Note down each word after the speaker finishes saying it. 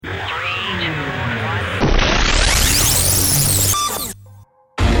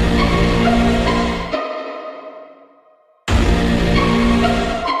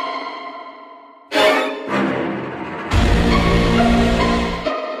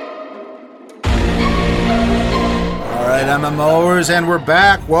MMOers, and we're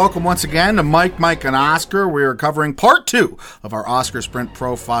back. Welcome once again to Mike, and Oscar. We are covering part 2 of our Oscar Sprint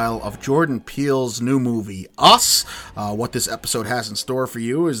profile of Jordan Peele's new movie, Us. What this episode has in store for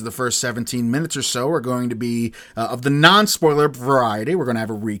you is the first 17 minutes or so are going to be of the non-spoiler variety. We're going to have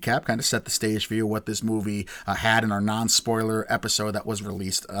a recap, kind of set the stage for you what this movie had in our non-spoiler episode that was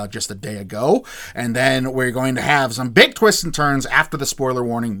released just a day ago. And then we're going to have some big twists and turns after the spoiler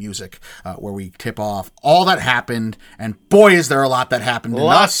warning music, where we tip off all that happened. And boy, is there a lot that happened in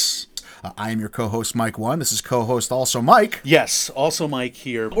Us. I am your co-host, Mike One. This is co-host also Mike. Yes, also Mike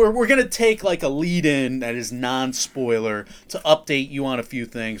here. We're going to take like a lead-in that is non-spoiler to update you on a few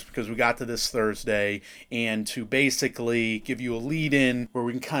things because we got to this Thursday, and to basically give you a lead-in where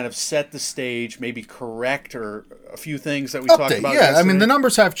we can kind of set the stage, maybe correct or a few things that we talked about yesterday. I mean, the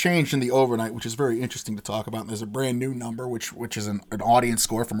numbers have changed in the overnight, which is very interesting to talk about. And there's a brand new number, which is an audience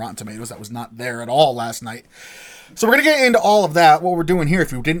score from Rotten Tomatoes that was not there at all last night. So we're going to get into all of that. What we're doing here,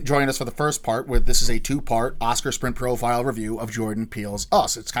 if you didn't join us for the first part, this is a 2-part Oscar Sprint profile review of Jordan Peele's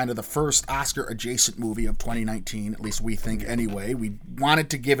Us. It's kind of the first Oscar-adjacent movie of 2019, at least we think anyway. We wanted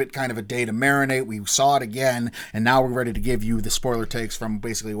to give it kind of a day to marinate. We saw it again, and now we're ready to give you the spoiler takes from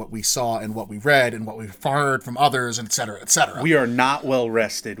basically what we saw and what we read and what we've heard from others, et cetera, et cetera. We are not well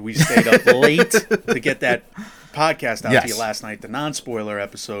rested. We stayed up late to get that podcast out to you last night, the non-spoiler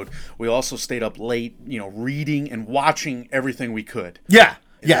episode. We also stayed up late, reading and watching everything we could. Yeah.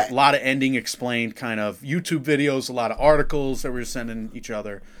 A lot of ending explained kind of YouTube videos, a lot of articles that we were sending each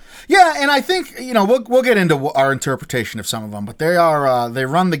other. Yeah, and I think, we'll get into our interpretation of some of them, but they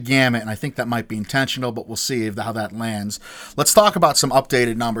run the gamut, and I think that might be intentional, but we'll see how that lands. Let's talk about some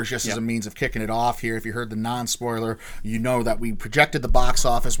updated numbers just as a means of kicking it off here. If you heard the non-spoiler, you know that we projected the box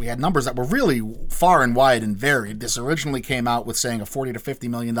office. We had numbers that were really far and wide and varied. This originally came out with saying a $40 to $50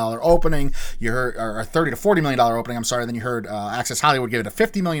 million opening. You heard, or a $30 to $40 million opening, I'm sorry. Then you heard Access Hollywood give it a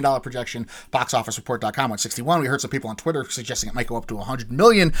 $50 million projection. BoxOfficeReport.com went 61. We heard some people on Twitter suggesting it might go up to $100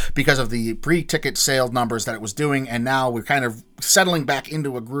 million because of the pre-ticket sale numbers that it was doing, and now we're kind of settling back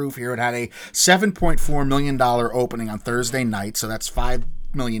into a groove here. It had a $7.4 million opening on Thursday night, so that's $5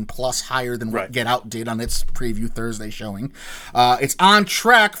 million plus higher than what Get Out did on its preview Thursday showing. It's on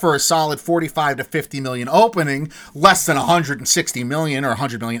track for a solid 45 to 50 million opening, less than 160 million, or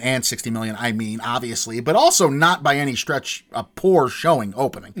 100 million and 60 million, I mean, obviously, but also not by any stretch a poor showing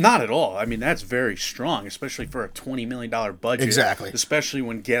opening. Not at all. I mean, that's very strong, especially for a $20 million budget. Exactly. Especially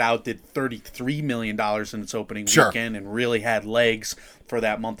when Get Out did $33 million in its opening weekend and really had legs for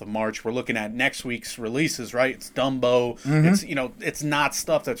that month of March. We're looking at next week's releases, right? It's Dumbo. Mm-hmm. It's not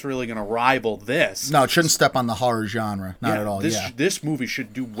stuff that's really going to rival this. No, it shouldn't step on the horror genre. Not at all. This movie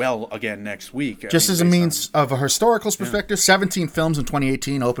should do well again next week. Just as a means of a historical perspective, 17 films in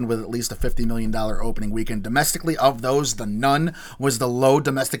 2018 opened with at least a $50 million opening weekend. Domestically, of those, The Nun was the low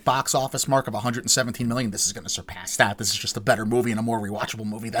domestic box office mark of $117 million. This is going to surpass that. This is just a better movie and a more rewatchable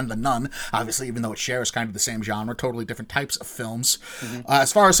movie than The Nun. Obviously, even though it shares kind of the same genre, totally different types of films. Mm-hmm.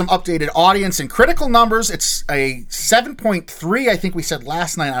 As far as some updated audience and critical numbers, it's a 7.3, I think we said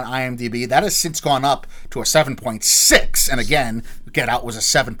last night on IMDb. That has since gone up to a 7.6. And again, Get Out was a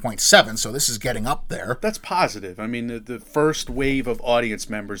 7.7, so this is getting up there. That's positive. I mean, the first wave of audience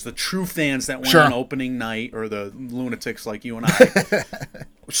members, the true fans that went on opening night, or the lunatics like you and I,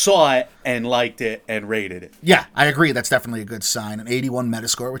 saw it and liked it and rated it. Yeah, I agree. That's definitely a good sign. An 81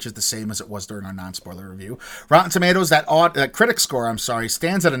 Metascore, which is the same as it was during our non-spoiler review. Rotten Tomatoes, that critic score,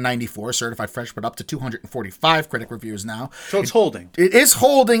 stands at a 94, certified fresh, but up to 245 critic reviews now. So it's holding. It is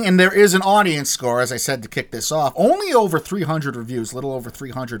holding, and there is an audience score, as I said, to kick this off. Only over 300 reviews, little over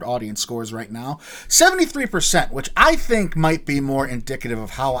 300 audience scores right now. 73%, which I think might be more indicative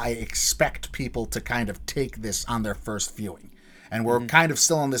of how I expect people to kind of take this on their first viewing. And we're kind of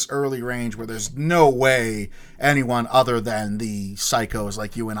still in this early range where there's no way anyone other than the psychos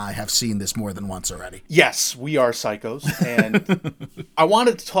like you and I have seen this more than once already. Yes, we are psychos. And I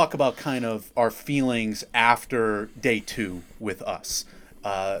wanted to talk about kind of our feelings after day 2 with Us,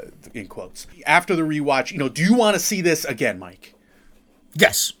 in quotes. After the rewatch, do you want to see this again, Mike?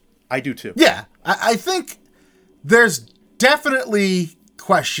 Yes. I do too. Yeah. I think there's definitely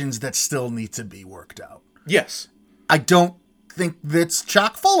questions that still need to be worked out. Yes. I don't think that's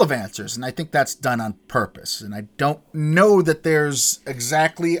chock full of answers, and I think that's done on purpose. And I don't know that there's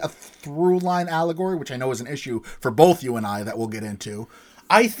exactly a through line allegory, which I know is an issue for both you and I that we'll get into.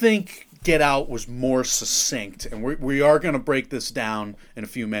 I think Get Out was more succinct, and we are going to break this down in a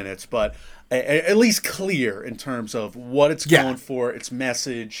few minutes, but at least clear in terms of what it's going for, its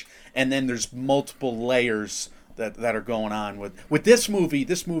message, and then there's multiple layers that are going on with this movie.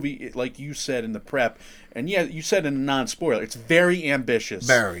 This movie, like you said in the prep, and yeah, you said in a non-spoiler, it's very ambitious,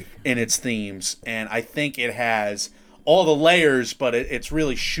 in its themes, and I think it has all the layers, but it's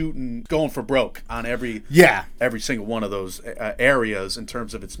really going for broke on every single one of those areas in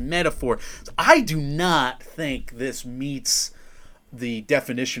terms of its metaphor. So I do not think this meets the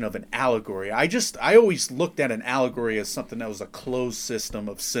definition of an allegory. I always looked at an allegory as something that was a closed system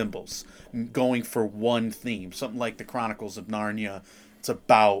of symbols going for one theme. Something like the Chronicles of Narnia. It's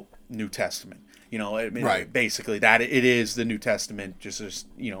about New Testament. Basically that it is the New Testament, just as,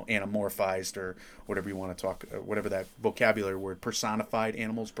 anamorphized or whatever you want to talk, whatever that vocabulary word, personified,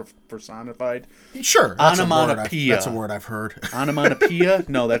 animals personified. Sure. Onomatopoeia. That's a word I've heard. Onomatopoeia?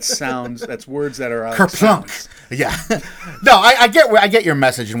 No, that's words that are kerplunk. Yeah. No, I get your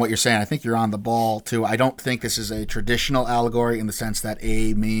message and what you're saying. I think you're on the ball too. I don't think this is a traditional allegory in the sense that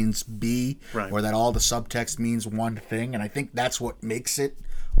A means B, or that all the subtext means one thing, and I think that's what makes it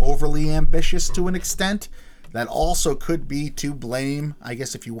overly ambitious to an extent. That also could be to blame, I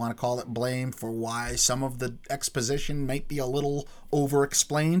guess if you want to call it blame, for why some of the exposition might be a little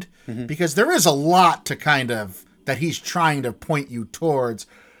over-explained. Because there is a lot to that he's trying to point you towards.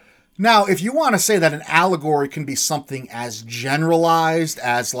 Now, if you want to say that an allegory can be something as generalized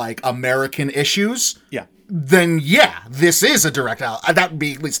as, like, American issues... then this is a direct that would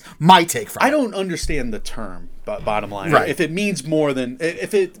be at least my take from it. I don't understand the term, bottom line. Right. If it means more than,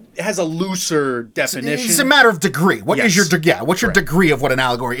 if it has a looser definition. It's a matter of degree. What's your degree of what an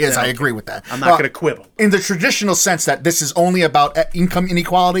allegory is? I agree with that. I'm not going to quibble. In the traditional sense that this is only about income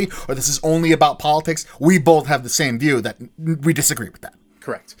inequality or this is only about politics, we both have the same view that we disagree with that.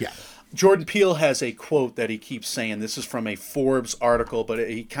 Correct. Yeah. Jordan Peele has a quote that he keeps saying. This is from a Forbes article, but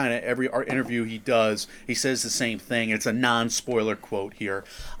he kind of, every interview he does, he says the same thing. It's a non-spoiler quote here.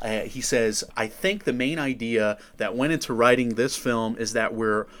 He says, "I think the main idea that went into writing this film is that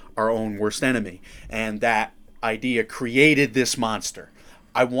we're our own worst enemy. And that idea created this monster.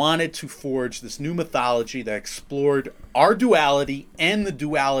 I wanted to forge this new mythology that explored our duality and the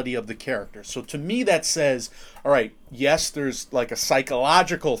duality of the characters." So to me that says, all right, yes, there's like a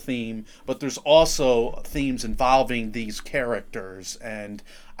psychological theme, but there's also themes involving these characters. And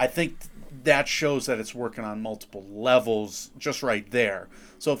I think that shows that it's working on multiple levels just right there.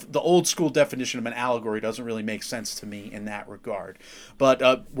 So if the old school definition of an allegory doesn't really make sense to me in that regard. But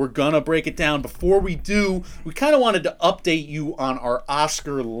we're going to break it down. Before we do, we kind of wanted to update you on our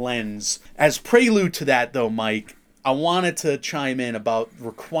Oscar lens. As prelude to that, though, Mike, I wanted to chime in about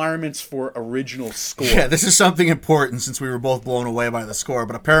requirements for original score. Yeah, this is something important since we were both blown away by the score.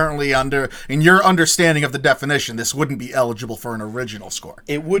 But apparently, in your understanding of the definition, this wouldn't be eligible for an original score.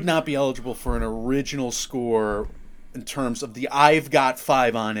 It would not be eligible for an original score in terms of the "I've Got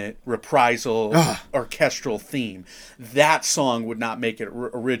Five on It" reprisal orchestral theme. That song would not make it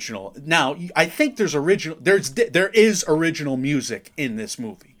original. Now, I think there is original music in this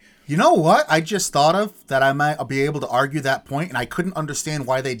movie. You know what I just thought of that I might be able to argue that point, and I couldn't understand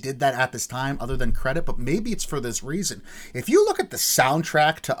why they did that at this time other than credit, but maybe it's for this reason. If you look at the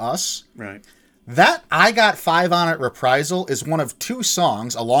soundtrack to Us, right, that "I Got Five on It" reprisal is one of two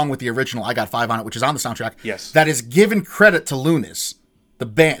songs, along with the original "I Got Five on It," which is on the soundtrack, yes, that is given credit to Luniz, the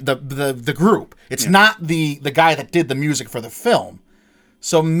band, the group. It's not the guy that did the music for the film.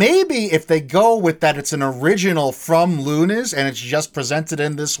 So maybe if they go with that, it's an original from Luniz and it's just presented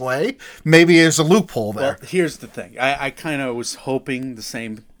in this way, maybe there's a loophole there. Well, here's the thing. I kind of was hoping the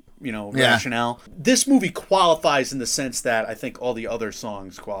same, rationale. This movie qualifies in the sense that I think all the other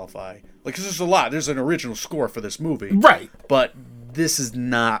songs qualify. Like, 'cause there's a lot. There's an original score for this movie. Right. But this is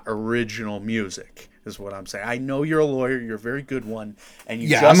not original music, is what I'm saying. I know you're a lawyer. You're a very good one. And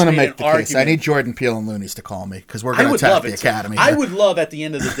I'm going to make the case. I need Jordan Peele and Luniz to call me because we're going to attack the Academy. I would love at the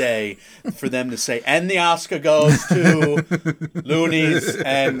end of the day for them to say, and the Oscar goes to Luniz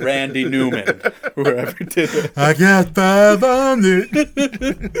and Randy Newman, whoever did it. I got five on it.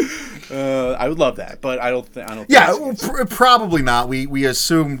 I would love that, but I don't think. Yeah, probably not. We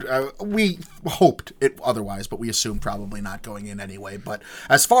assumed we hoped it otherwise, but we assumed probably not going in anyway. But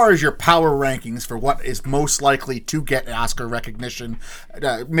as far as your power rankings for what is most likely to get Oscar recognition,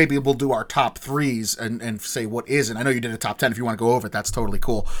 maybe we'll do our top threes and say what isn't. I know you did a top 10. If you want to go over it, that's totally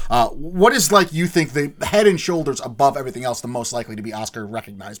cool. What is, like, you think the head and shoulders above everything else the most likely to be Oscar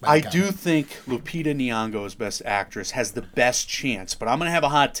recognized by the Academy? I do think Lupita Nyong'o as Best Actress has the best chance, but I'm going to have a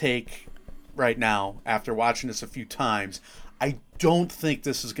hot take right now after watching this a few times. I don't think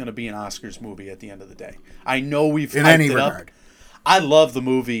this is going to be an Oscars movie at the end of the day. I know we've in any regard. Up. I love the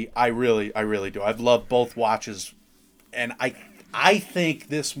movie. I really do. I've loved both watches, and I think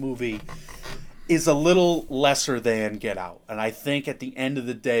this movie is a little lesser than Get Out. And I think at the end of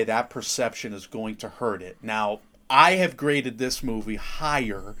the day, that perception is going to hurt it. Now, I have graded this movie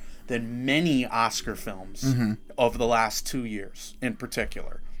higher than many Oscar films of the last 2 years in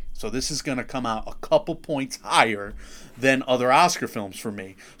particular. So this is going to come out a couple points higher than other Oscar films for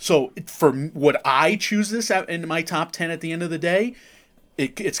me. So for would I choose this in my top 10 at the end of the day?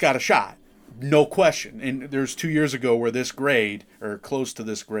 It's got a shot. No question. And there's 2 years ago where this grade, or close to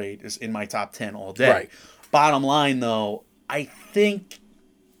this grade, is in my top 10 all day. Right. Bottom line, though, I think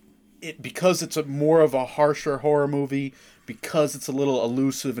because it's more of a harsher horror movie, because it's a little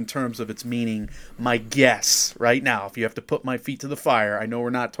elusive in terms of its meaning, my guess right now, if you have to put my feet to the fire, I know we're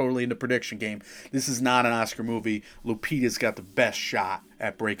not totally in the prediction game. This is not an Oscar movie. Lupita's got the best shot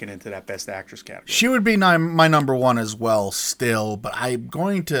at breaking into that Best Actress category. She would be my number one as well still, but I'm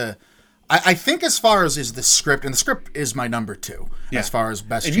going to... I think as far as is the script, and the script is my number two as far as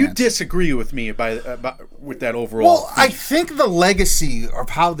best. And chance. you disagree with me with that overall. Well, I think the legacy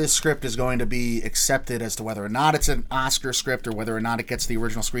of how this script is going to be accepted as to whether or not it's an Oscar script or whether or not it gets the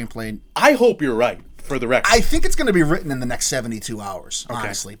original screenplay. I hope you're right, for the record. I think it's going to be written in the next 72 hours,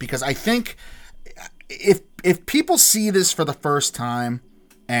 honestly, because I think if people see this for the first time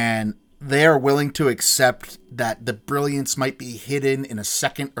and they are willing to accept that the brilliance might be hidden in a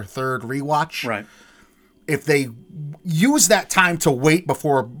second or third rewatch. Right. If they use that time to wait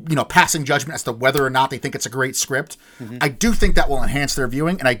before, passing judgment as to whether or not they think it's a great script, I do think that will enhance their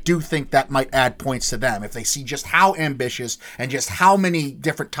viewing, and I do think that might add points to them if they see just how ambitious and just how many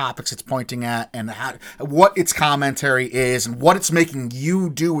different topics it's pointing at and what its commentary is and what it's making you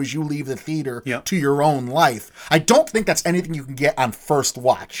do as you leave the theater to your own life. I don't think that's anything you can get on first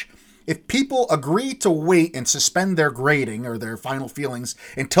watch. If people agree to wait and suspend their grading or their final feelings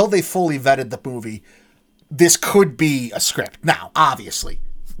until they fully vetted the movie, this could be a script. Now, obviously,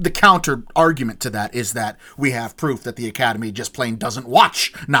 the counter argument to that is that we have proof that the Academy just plain doesn't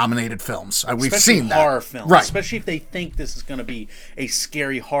watch nominated films. We've seen that. Horror films, right. Especially if they think this is going to be a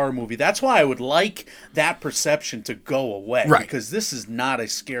scary horror movie. That's why I would like that perception to go away. Right. Because this is not a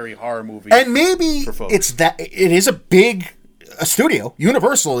scary horror movie. And maybe it's that it is a studio.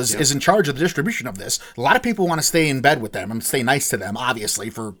 Universal is in charge of the distribution of this. A lot of people want to stay in bed with them and stay nice to them, obviously,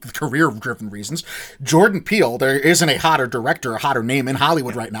 for career-driven reasons. Jordan Peele, there isn't a hotter director, a hotter name in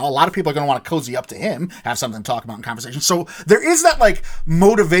Hollywood right now. A lot of people are going to want to cozy up to him, have something to talk about in conversation. So there is that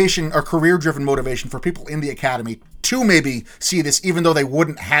motivation or career-driven motivation for people in the Academy to maybe see this, even though they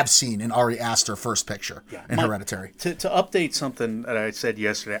wouldn't have seen an Ari Aster first picture in Hereditary. To update something that I said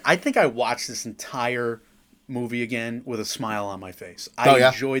yesterday, I think I watched this entire movie again with a smile on my face. I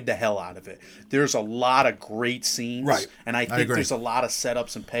enjoyed the hell out of it. There's a lot of great scenes, right? And I think there's a lot of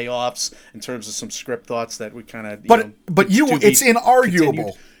setups and payoffs in terms of some script thoughts that we kind of. But it's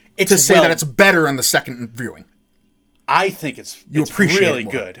inarguable to say that it's better in the second viewing. I think it's really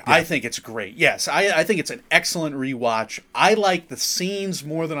good. Yeah. I think it's great. Yes, I think it's an excellent rewatch. I like the scenes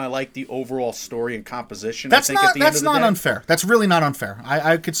more than I like the overall story and composition. That's not unfair. That's really not unfair.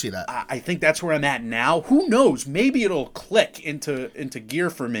 I could see that. I think that's where I'm at now. Who knows? Maybe it'll click into gear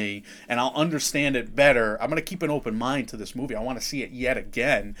for me, and I'll understand it better. I'm going to keep an open mind to this movie. I want to see it yet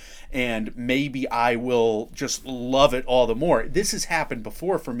again, and maybe I will just love it all the more. This has happened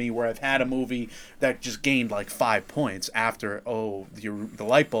before for me, where I've had a movie that just gained 5 points after the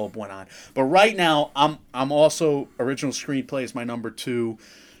light bulb went on. But right now I'm also original screenplay is my number 2.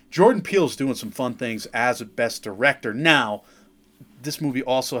 Jordan Peele's doing some fun things as a best director. Now, this movie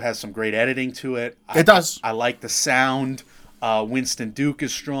also has some great editing to it. It does. I like the sound. Winston Duke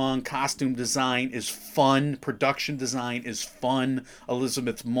is strong. Costume design is fun. Production design is fun.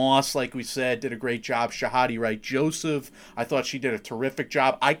 Elizabeth Moss, like we said, did a great job. Shahadi Wright Joseph, I thought she did a terrific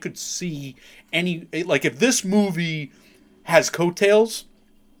job. I could see if this movie has coattails,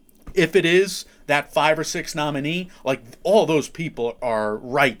 if it is that 5 or 6 nominee, all those people are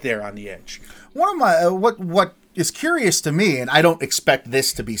right there on the edge. One of my what is curious to me, and I don't expect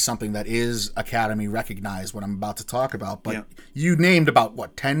this to be something that is Academy recognized, what I'm about to talk about, but you named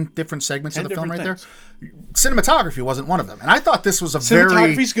about 10 different segments of the film right there. Cinematography wasn't one of them, and I thought this was a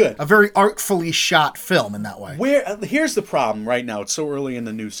very artfully shot film in that way. Here's the problem right now. It's so early in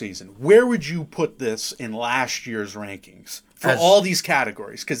the new season. Where would you put this in last year's rankings? For all these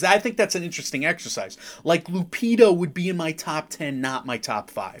categories, because I think that's an interesting exercise. Lupita would be in my top 10, not my top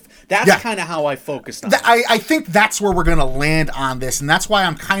 5. That's kind of how I focused on it. I think that's where we're going to land on this, and that's why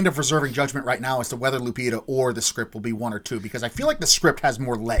I'm kind of reserving judgment right now as to whether Lupita or the script will be 1 or 2, because I feel like the script has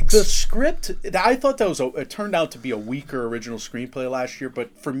more legs. The script, I thought that it turned out to be a weaker original screenplay last year,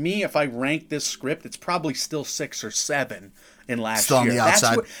 but for me, if I rank this script, it's probably still 6 or 7 in last Still on year. the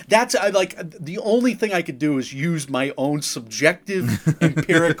outside. That's like the only thing I could do is use my own subjective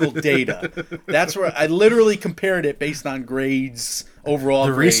empirical data. That's where I literally compared it based on grades, overall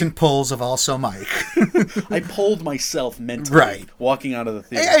The grade. recent polls of Also Mike. I polled myself mentally walking out of the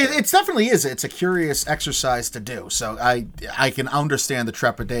theater. It definitely is. It's a curious exercise to do. So I can understand the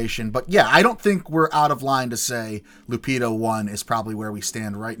trepidation. But yeah, I don't think we're out of line to say Lupita 1 is probably where we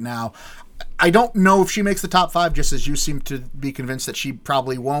stand right now. I don't know if she makes the top 5, just as you seem to be convinced that she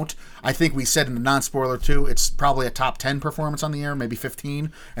probably won't. I think we said in the non-spoiler too, it's probably a top 10 performance on the air, maybe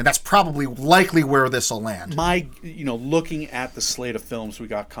 15, and that's probably likely where this will land. Looking at the slate of films we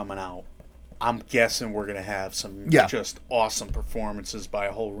got coming out, I'm guessing we're going to have some just awesome performances by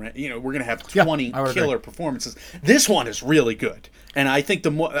a whole range. We're going to have 20 killer performances. This one is really good. And I think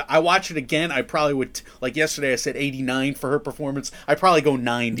the more I watch it again, I probably would, like yesterday I said 89 for her performance. I probably go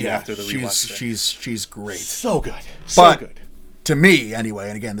 90 after the rewatch. She's great. So good. Good. To me, anyway,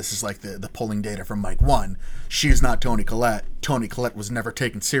 and again, this is like the polling data from Mike 1, she's not Toni Collette. Toni Collette was never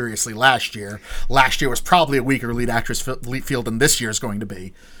taken seriously last year. Last year was probably a weaker lead actress field than this year is going to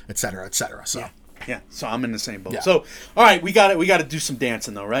be, et cetera, et cetera. So. Yeah, so I'm in the same boat. Yeah. So, all right, we got to do some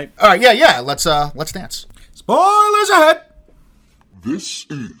dancing though, right? All right, yeah, let's dance. Spoilers ahead. This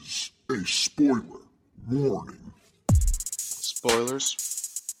is a spoiler warning. Spoilers.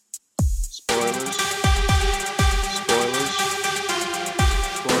 Spoilers. Spoilers.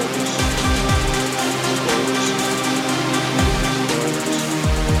 Spoilers.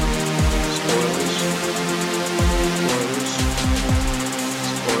 Spoilers.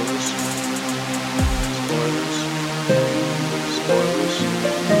 Spoilers.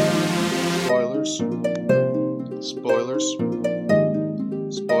 Spoilers. Spoilers. Spoilers.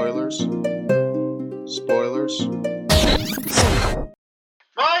 Spoilers. Spoilers.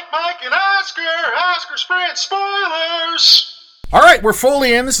 Mike, and Oscar Sprint spoilers! All right, we're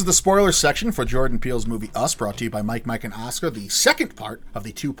fully in. This is the spoiler section for Jordan Peele's movie Us, brought to you by Mike, and Oscar, the second part of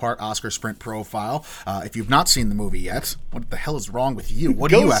the 2-part Oscar Sprint profile. If you've not seen the movie yet, what the hell is wrong with you?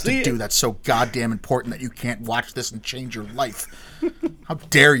 What do you have to do that's so goddamn important that you can't watch this and change your life? How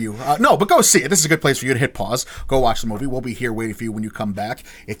dare you? No, but go see it. This is a good place for you to hit pause. Go watch the movie. We'll be here waiting for you when you come back.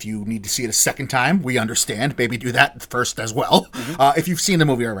 If you need to see it a second time, we understand. Maybe do that first as well. Mm-hmm. If you've seen the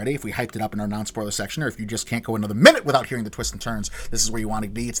movie already, if we hyped it up in our non-spoiler section, or if you just can't go another minute without hearing the twists and turns, this is where you want to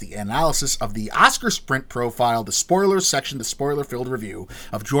be. It's the analysis of the Oscar Sprint profile, the spoilers section, the spoiler-filled review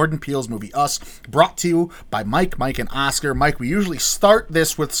of Jordan Peele's movie Us, brought to you by Mike, and Oscar. Mike, we usually start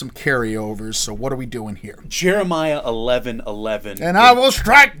this with some carryovers, so what are we doing here? Jeremiah 11:11. And I will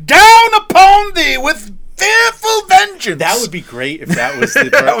strike down upon thee with fearful vengeance. That would be great if that was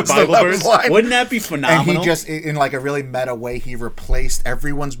the Bible verse. Wouldn't that be phenomenal? And he just, in like a really meta way, he replaced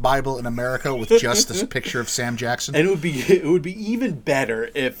everyone's Bible in America with just this picture of Sam Jackson. And it would be even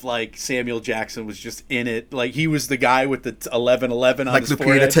better if like Samuel Jackson was just in it, like he was the guy with the 11:11 on his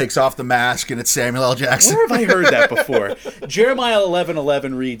forehead. Like Lupita takes off the mask and it's Samuel L. Jackson. Where have I heard that before? Jeremiah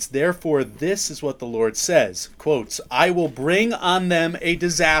 11:11 reads, "Therefore this is what the Lord says, quotes, I will bring on them a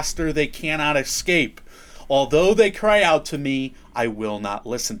disaster they cannot escape. Although they cry out to me, I will not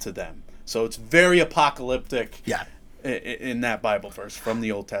listen to them." So it's very apocalyptic in that Bible verse from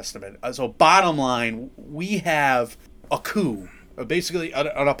the Old Testament. So bottom line, we have a coup, basically an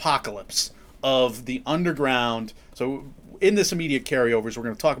apocalypse of the underground. So in this immediate carryovers, we're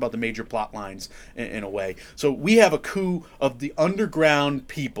going to talk about the major plot lines in a way. So we have a coup of the underground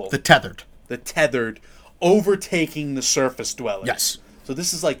people. The tethered. Overtaking the surface dwellers. Yes. So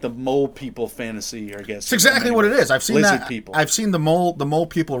this is like the mole people fantasy, I guess. It's exactly what it is. I've seen Lizard that. People. I've seen the mole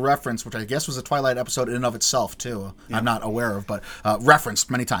people reference, which I guess was a Twilight episode in and of itself too. Yeah. I'm not aware of, but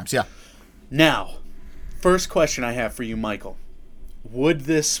referenced many times. Yeah. Now, first question I have for you, Michael. Would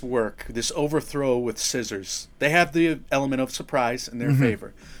this work? This overthrow with scissors? They have the element of surprise in their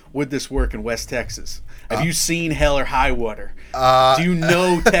favor. Would this work in West Texas? Have you seen Hell or High Water? Do you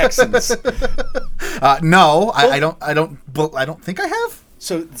know Texans? No, I don't think I have.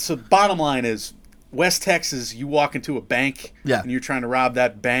 So bottom line is, West Texas, you walk into a bank and you're trying to rob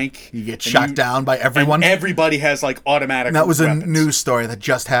that bank. You get shot down by everyone. And everybody has like automatic That was weapons. A news story that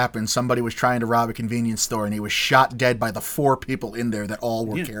just happened. Somebody was trying to rob a convenience store and he was shot dead by the 4 people in there that all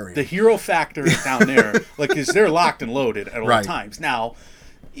were carrying. The hero factor is down there. Because they're locked and loaded at all times. Now,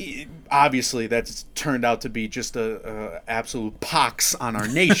 obviously that's turned out to be just a absolute pox on our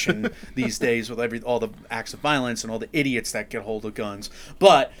nation these days with all the acts of violence and all the idiots that get hold of guns.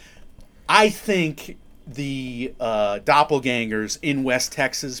 But I think the doppelgangers in West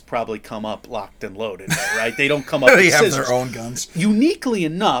Texas probably come up locked and loaded, right? They don't come up with they scissors. have their own guns. Uniquely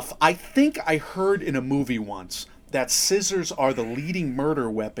enough, I think I heard in a movie once that scissors are the leading murder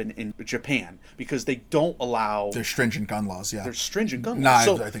weapon in Japan because they don't allow. There's stringent gun laws, yeah. There's stringent gun Knives,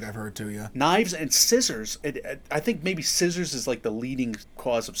 laws. So, I think I've heard too, yeah. knives and scissors. I think maybe scissors is like the leading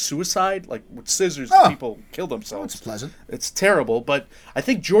cause of suicide. Like with scissors, people kill themselves. It's pleasant. It's terrible, but I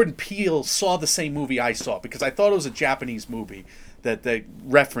think Jordan Peele saw the same movie I saw because I thought it was a Japanese movie that they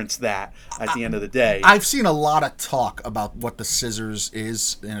referenced that at the end of the day. I've seen a lot of talk about what the scissors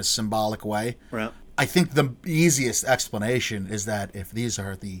is in a symbolic way. Right. I think the easiest explanation is that if these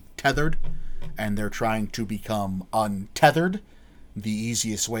are the tethered and they're trying to become untethered, the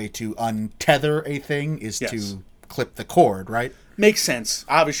easiest way to untether a thing is to clip the cord, right? Makes sense.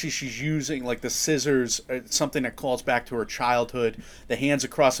 Obviously, she's using like the scissors, something that calls back to her childhood. The Hands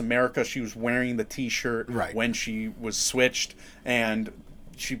Across America, she was wearing the T-shirt when she was switched, and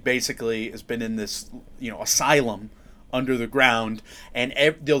she basically has been in this, asylum under the ground, and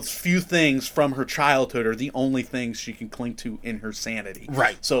those few things from her childhood are the only things she can cling to in her sanity.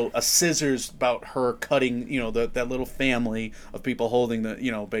 Right. So a scissors about her cutting, that little family of people holding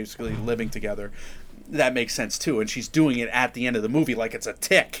basically living together. That makes sense too, and she's doing it at the end of the movie like it's a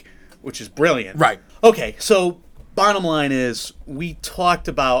tick, which is brilliant. Right. Okay, so bottom line is we talked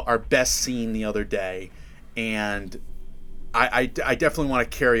about our best scene the other day, and I definitely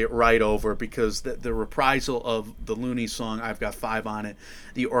want to carry it right over because the reprisal of the Looney song, I've Got Five on It,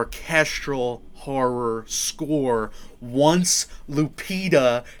 the orchestral horror score once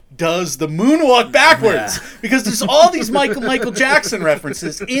Lupita does the moonwalk backwards because there's all these Michael Jackson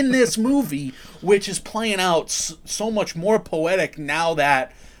references in this movie, which is playing out so much more poetic now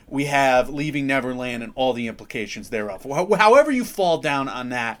that we have Leaving Neverland and all the implications thereof. However you fall down on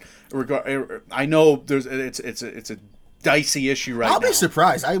that regard, I know it's a dicey issue right now. I'll be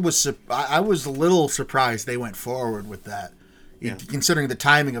surprised. I was a little surprised they went forward with that. Yeah. Considering the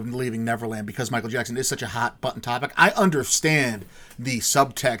timing of Leaving Neverland, because Michael Jackson is such a hot button topic, I understand the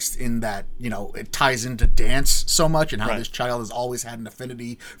subtext in that, it ties into dance so much and how this child has always had an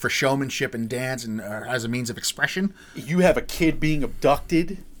affinity for showmanship and dance and as a means of expression. You have a kid being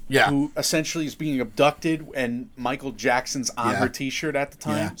abducted. Yeah. Who essentially is being abducted, and Michael Jackson's on her T-shirt at the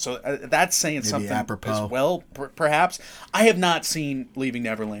time. Yeah. So that's saying maybe something apropos as well, perhaps. I have not seen Leaving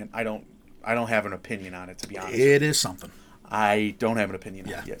Neverland. I don't have an opinion on it, to be honest. It is something. I don't have an opinion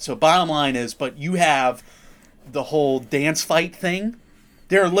on it yet. So bottom line is, but you have the whole dance fight thing.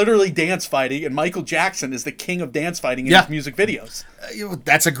 They're literally dance fighting, and Michael Jackson is the king of dance fighting in his music videos.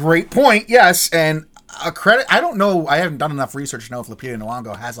 That's a great point, yes, and a credit. I don't know. I haven't done enough research to know if Lupita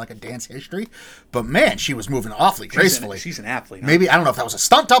Nyong'o has like a dance history, but man, she was moving awfully gracefully. She's an athlete. Maybe I don't know if that was a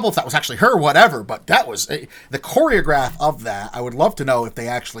stunt double, if that was actually her, whatever. But that was the choreograph of that. I would love to know if they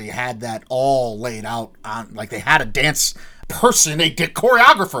actually had that all laid out on, like they had a dance person, a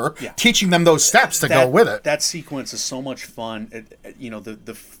choreographer teaching them those steps to go with it. That sequence is so much fun.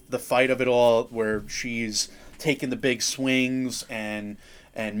 The fight of it all, where she's taking the big swings and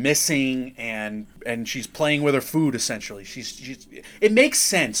missing and she's playing with her food essentially. She's it makes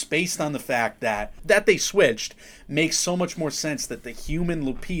sense based on the fact that they switched. Makes so much more sense that the human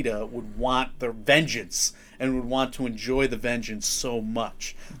Lupita would want the vengeance and would want to enjoy the vengeance so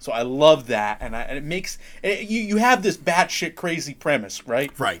much. So I love that, and it makes you have this batshit crazy premise,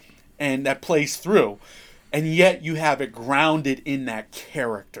 right? Right. And that plays through. And yet you have it grounded in that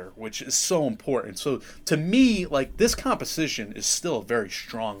character, which is so important. So to me, like, this composition is still a very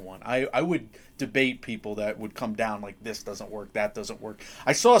strong one. I would debate people that would come down like, this doesn't work, that doesn't work.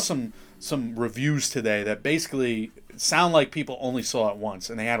 I saw some reviews today that basically sound like people only saw it once,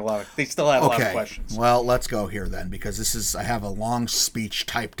 and they still had a lot of questions. Well, let's go here then, because I have a long speech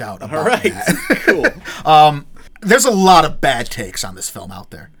typed out about all right. that. Cool. There's a lot of bad takes on this film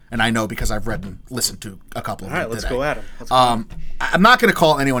out there. And I know because I've read and listened to a couple of them. All right, let's go at them. I'm not going to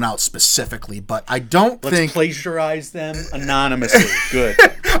call anyone out specifically, but I don't think... Let's plagiarize them anonymously. Good.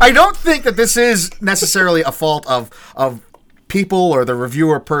 I don't think that this is necessarily a fault of people or the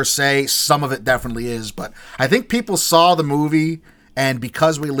reviewer per se. Some of it definitely is, but I think people saw the movie, and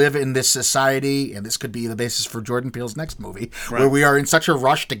because we live in this society, and this could be the basis for Jordan Peele's next movie, where we are in such a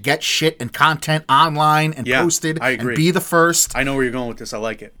rush to get shit and content online and posted and be the first. I know where you're going with this. I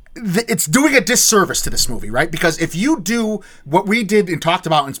like it. It's doing a disservice to this movie, right? Because if you do what we did and talked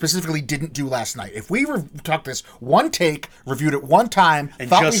about and specifically didn't do last night, if we took this one take, reviewed it one time, and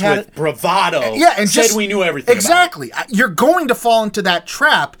thought just we had with bravado, and said we knew everything exactly, about it. You're going to fall into that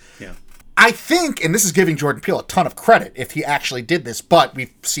trap. Yeah. I think, and this is giving Jordan Peele a ton of credit if he actually did this, but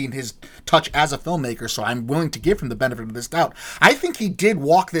we've seen his touch as a filmmaker, so I'm willing to give him the benefit of this doubt. I think he did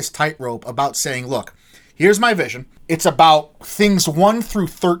walk this tightrope about saying, look, Here's my vision. It's about things 1 through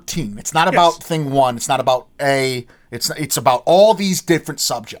 13. It's not about thing 1. It's not about A. It's about all these different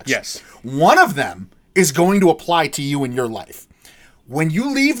subjects. Yes. One of them is going to apply to you in your life. When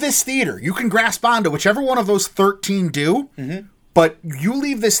you leave this theater, you can grasp onto whichever one of those 13 do, but you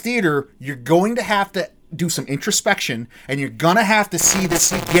leave this theater, you're going to have to do some introspection, and you're gonna have to see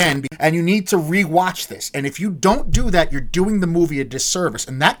this again, and you need to rewatch this. And if you don't do that, you're doing the movie a disservice.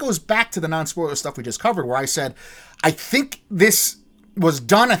 And that goes back to the non-spoiler stuff we just covered, where I said, I think this was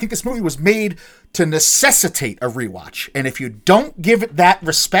done, I think this movie was made to necessitate a rewatch. And if you don't give it that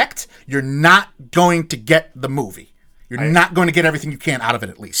respect, you're not going to get the movie. You're not going to get everything you can out of it,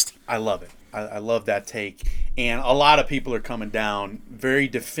 at least. I love it. I love that take. And a lot of people are coming down very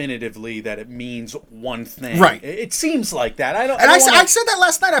definitively that it means one thing. Right. It seems like that. I said that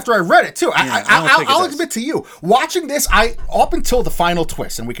last night after I read it, too. I'll admit to you, watching this, up until the final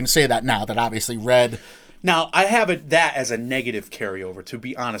twist, and we can say that now, that obviously Red... Now, I have that as a negative carryover, to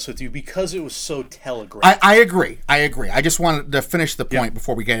be honest with you, because it was so telegraphed. I agree. I just wanted to finish the point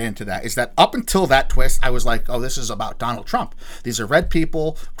before we get into that, is that up until that twist, I was like, oh, this is about Donald Trump. These are red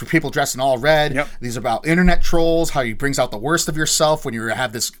people dressed in all red. Yep. These are about internet trolls, how he brings out the worst of yourself when you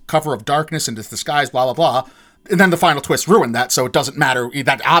have this cover of darkness and this disguise, blah, blah, blah. And then the final twist ruined that, so it doesn't matter.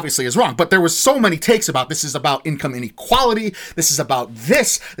 That obviously is wrong. But there was so many takes about this is about income inequality. This is about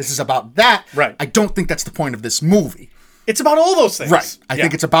this. This is about that. Right. I don't think that's the point of this movie. It's about all those things. Right. I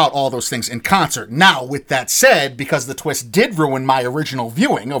think it's about all those things in concert. Now, with that said, because the twist did ruin my original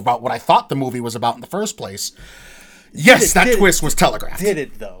viewing about what I thought the movie was about in the first place, that twist was telegraphed. Did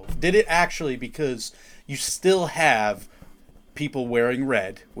it, though? Did it actually? Because you still have people wearing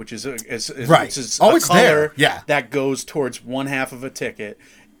red, which is a color that goes towards one half of a ticket,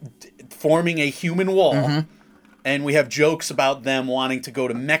 forming a human wall, and we have jokes about them wanting to go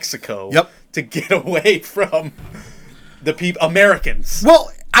to Mexico to get away from the Americans.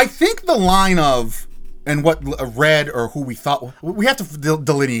 Well, I think the line of, and what Red, or who we thought, we have to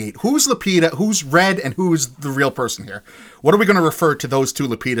delineate who's Lupita, who's Red, and who's the real person here. What are we going to refer to those two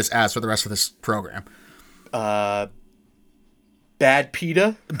Lupitas as for the rest of this program? Bad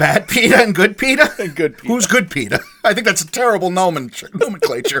PETA? Bad PETA and good PETA? And good PETA. Who's good PETA? I think that's a terrible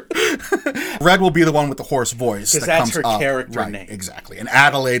nomenclature. Red will be the one with the hoarse voice. Because that's her character name. Exactly. And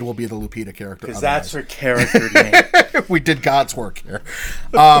Adelaide will be the Lupita character. Because that's her character name. We did God's work here.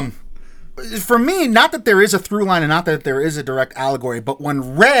 For me, not that there is a through line and not that there is a direct allegory, but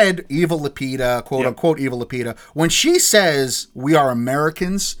when Red, evil Lupita, quote unquote evil Lupita, when she says, we are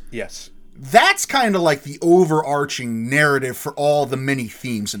Americans. Yes. That's kind of like the overarching narrative for all the many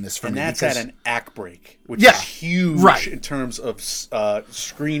themes in this film. And that's at an act break, which is huge in terms of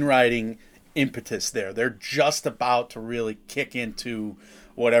screenwriting impetus there. They're just about to really kick into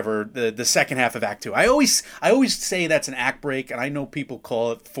whatever the second half of Act 2. I always say that's an act break, and I know people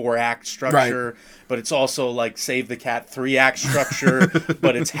call it 4-act structure, but it's also like Save the Cat 3-act structure,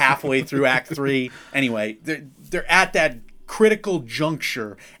 but it's halfway through Act 3. Anyway, they're at that critical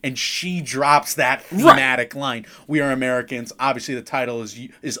juncture, and she drops that thematic line. We are Americans. Obviously, the title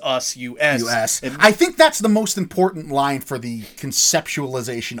is Us, U.S. I think that's the most important line for the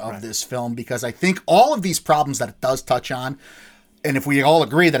conceptualization of this film, because I think all of these problems that it does touch on, and if we all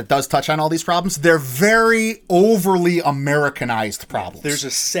agree that it does touch on all these problems, they're very overly Americanized problems. There's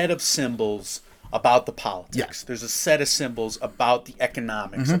a set of symbols about the politics. Yes. There's a set of symbols about the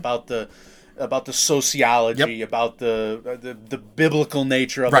economics, about the sociology, about the biblical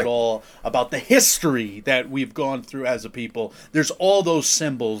nature of it all, about the history that we've gone through as a people. There's all those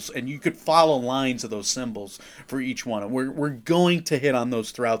symbols, and you could follow lines of those symbols for each one. And we're going to hit on those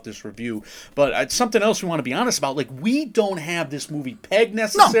throughout this review. But it's something else we want to be honest about. Like, we don't have this movie pegged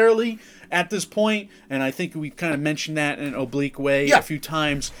necessarily at this point, and I think we've kind of mentioned that in an oblique way a few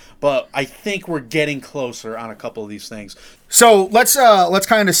times, but I think we're getting closer on a couple of these things. So let's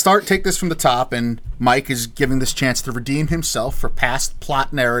kind of take this from the top, and Mike is giving this chance to redeem himself for past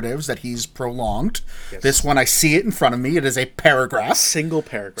plot narratives that he's prolonged. Yes. This one, I see it in front of me. It is a paragraph. A single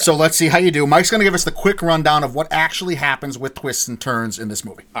paragraph. So let's see how you do. Mike's going to give us the quick rundown of what actually happens with twists and turns in this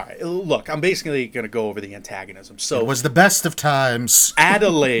movie. All right, look, I'm basically going to go over the antagonism. So it was the best of times.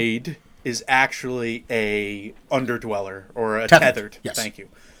 Adelaide is actually a underdweller, or a tethered. Yes. Thank you.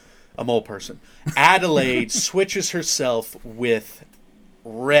 A mole person. Adelaide switches herself with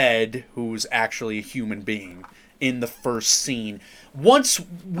Red, who's actually a human being, in the first scene. Once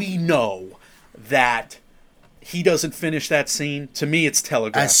we know that he doesn't finish that scene, to me it's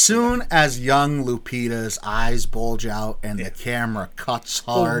telegraphed. As soon as young Lupita's eyes bulge out and the camera cuts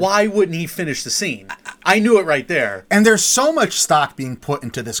Well, hard. why wouldn't he finish the scene? I knew it right there. And there's so much stock being put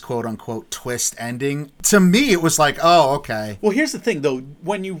into this quote-unquote twist ending. To me, it was like, oh, okay. Well, here's the thing, though.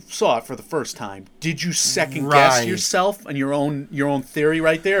 When you saw it for the first time, did you second Right. guess yourself and your own theory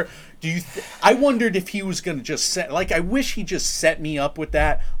right there? Do you? I wondered if he was going to just set. Like, I wish he just set me up with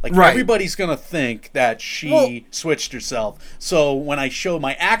that. Like, Right. everybody's going to think that she switched herself. So when I show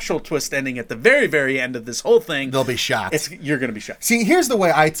my actual twist ending at the very, very end of this whole thing, They'll be shocked. You're going to be shocked. See, here's the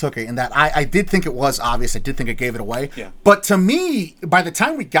way I took it, in that I did think it was obvious. I did think it gave it away. Yeah. But to me, by the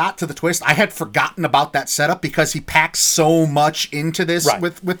time we got to the twist, I had forgotten about that setup because he packs so much into this Right.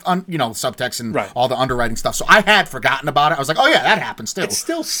 with subtext and Right. all the underwriting stuff. So I had forgotten about it. I was like, oh yeah, that happens too. It's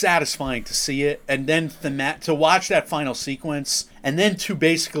still satisfying to see it, and then to watch that final sequence, and then to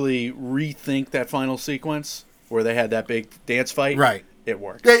basically rethink that final sequence where they had that big dance fight. Right. It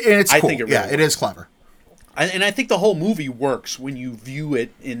worked. And it's I cool. think it really yeah, it works. is clever. And I think the whole movie works when you view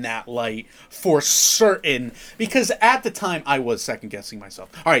it in that light for certain. Because at the time, I was second guessing myself.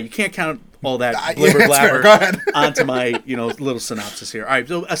 All right, you can't count all that blibber that's fair. blabber Go ahead. onto my little synopsis here. All right,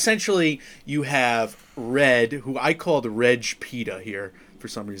 so essentially you have Red, who I called Reg Pita here for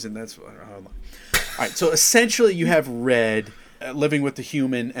some reason. That's all right. So essentially you have Red living with the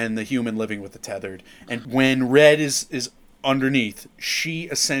human and the human living with the tethered. And when Red is underneath, she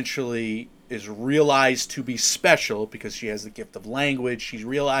essentially is realized to be special because she has the gift of language. She's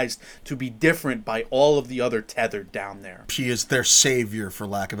realized to be different by all of the other tethered down there. She is their savior, for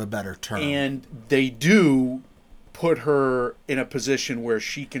lack of a better term. And they do put her in a position where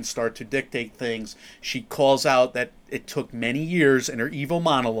she can start to dictate things. She calls out that it took many years in her evil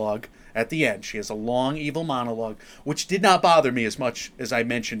monologue at the end. She has a long evil monologue, which did not bother me as much as I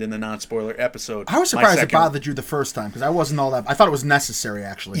mentioned in the non-spoiler episode. I was surprised it bothered you the first time because I wasn't all that. I thought it was necessary,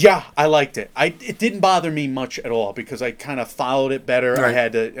 actually. Yeah, I liked it. It didn't bother me much at all because I kind of followed it better.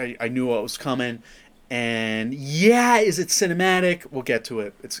 Right. I knew what was coming. And yeah, is it cinematic? We'll get to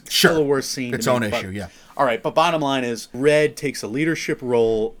it. It's Sure. still a worse scene. Its to me, own but- issue, yeah. All right, but bottom line is Red takes a leadership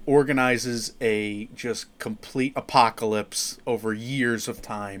role, organizes a just complete apocalypse over years of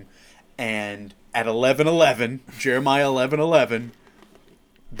time, and at 11:11, Jeremiah 11:11,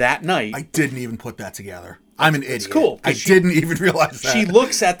 that night, I didn't even put that together. I'm an idiot. it's cool, 'cause I didn't even realize that. she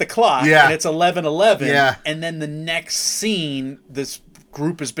looks at the clock, Yeah. and it's 11:11, Yeah. and then the next scene, this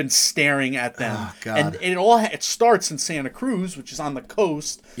group has been staring at them, Oh, God. and it starts in Santa Cruz, which is on the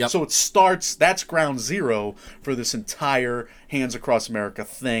coast. Yep. So it starts. That's ground zero for this entire Hands Across America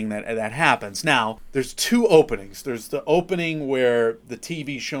thing that happens. Now, there's two openings. There's the opening where the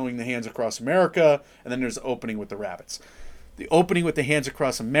TV's showing the Hands Across America, and then there's the opening with the rabbits. The opening with the Hands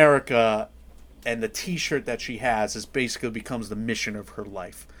Across America and the T-shirt that she has is basically becomes the mission of her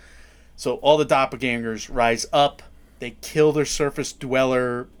life. So all the doppelgangers rise up. They kill their surface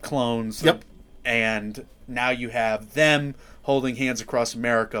dweller clones. Yep. And now you have them holding Hands Across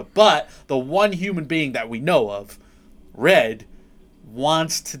America. But the one human being that we know of, Red,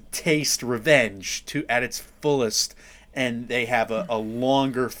 wants to taste revenge at its fullest. And they have a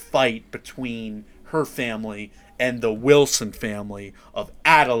longer fight between her family and the Wilson family of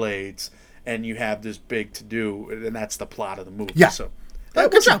Adelaide's. And you have this big to-do, and that's the plot of the movie. Yeah. So Good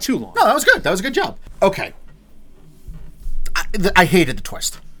that wasn't job. too long. No, that was good. That was a good job. Okay. I hated the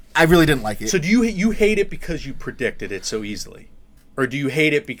twist. I really didn't like it. So do you hate it because you predicted it so easily? Or do you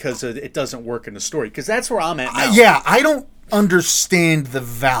hate it because it doesn't work in the story? Because that's where I'm at now. Yeah, I don't understand the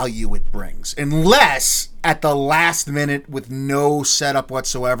value it brings unless at the last minute with no setup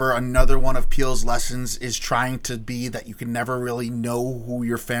whatsoever another one of Peele's lessons is trying to be that you can never really know who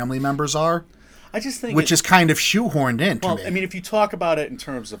your family members are, I just think which is kind of shoehorned in to well, me. I mean, if you talk about it in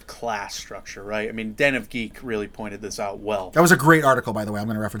terms of class structure, right? I mean, Den of Geek really pointed this out well. That was a great article, by the way. I'm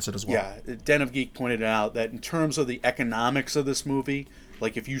going to reference it as well. Yeah, Den of Geek pointed out that in terms of the economics of this movie,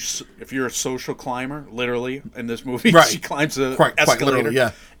 like if you're a social climber, literally in this movie, Right. she climbs an Quite escalator. literally,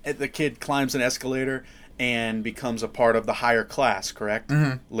 yeah. And the kid climbs an escalator and becomes a part of the higher class. Correct?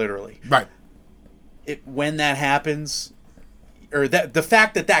 Mm-hmm. Literally. Right. When that happens, or that the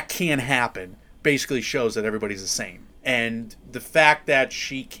fact that can happen, basically shows that everybody's the same. And the fact that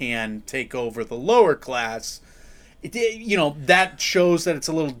she can take over the lower class, that shows that it's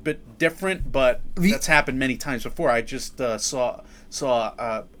a little bit different, but that's happened many times before. I just saw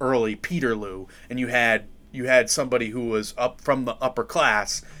early Peterloo, and you had somebody who was up from the upper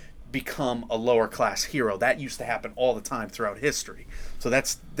class become a lower class hero. That used to happen all the time throughout history. So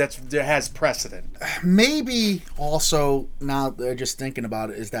that has precedent. Maybe also, now they're just thinking about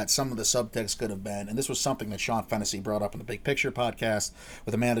it, is that some of the subtext could have been, and this was something that Sean Fennessy brought up in the Big Picture podcast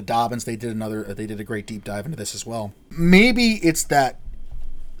with Amanda Dobbins. They did a great deep dive into this as well. Maybe it's that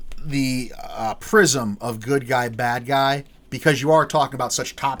the prism of good guy, bad guy, because you are talking about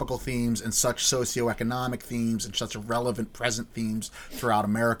such topical themes and such socioeconomic themes and such relevant present themes throughout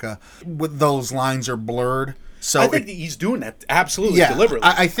America, with those lines are blurred. So I think that he's doing that absolutely deliberately.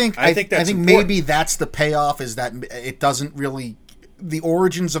 I think maybe that's the payoff, is that it doesn't really, the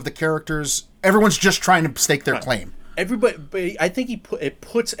origins of the characters, everyone's just trying to stake their claim. Everybody, but I think it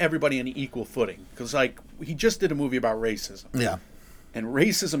puts everybody on an equal footing, because like he just did a movie about racism. Yeah. And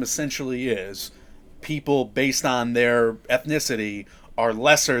racism essentially is people based on their ethnicity are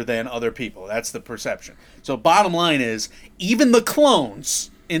lesser than other people. That's the perception. So bottom line is, even the clones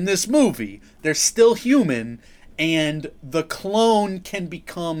in this movie, they're still human, and the clone can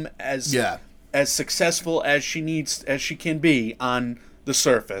become as successful as she can be on the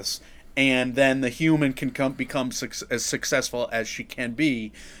surface, and then the human can become as successful as she can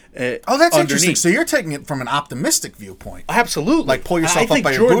be. That's underneath. Interesting. So you're taking it from an optimistic viewpoint. Absolutely. Like pull yourself up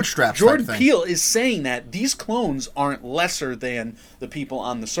by your bootstraps. Jordan Peele is saying that these clones aren't lesser than the people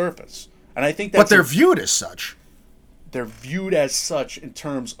on the surface. And I think that's... But they're viewed as such. They're viewed as such in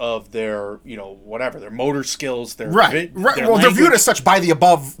terms of their, their motor skills, their right. Their well, they're viewed as such by the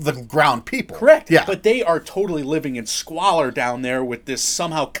above the ground people. Correct. Yeah. But they are totally living in squalor down there with this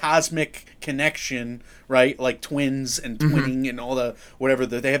somehow cosmic connection, right? Like twins and twinning and all the whatever.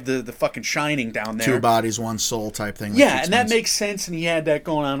 They have the fucking Shining down there. 2 bodies, 1 soul type thing. Yeah, and that makes sense. And he had that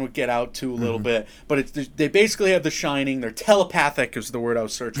going on with Get Out too a little bit. But they basically have the Shining. They're telepathic is the word I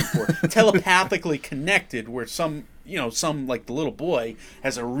was searching for. Telepathically connected, where some like the little boy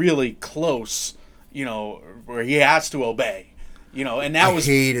has a really close, where he has to obey. And that was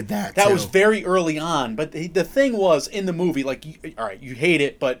hated that. That was very early on, but the thing was in the movie, like, all right, you hate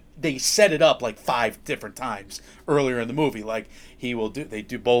it, but they set it up like 5 different times earlier in the movie. Like they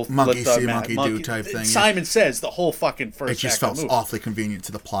do both monkey see, monkey do type thing. Simon Says the whole fucking first. It just felt awfully convenient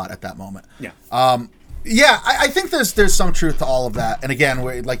to the plot at that moment. Yeah. Yeah, I think there's some truth to all of that. And again,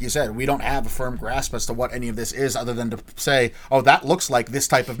 like you said, we don't have a firm grasp as to what any of this is, other than to say, oh, that looks like this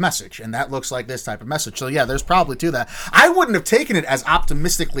type of message, and that looks like this type of message. So yeah, there's probably to that. I wouldn't have taken it as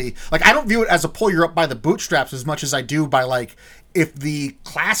optimistically. Like, I don't view it as a pull you up by the bootstraps as much as I do by, like, if the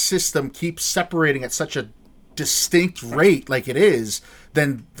class system keeps separating at such a distinct rate like it is,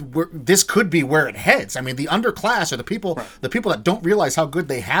 then this could be where it heads. I mean, the underclass, or the people that don't realize how good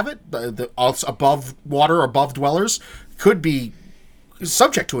they have it, the above water, above dwellers, could be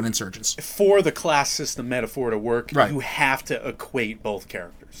subject to an insurgence. For the class system metaphor to work, you have to equate both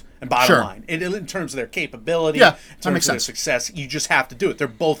characters. And bottom line, in terms of their capability, in terms of their success, you just have to do it. They're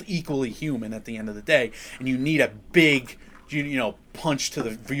both equally human at the end of the day, and you need a big punch to the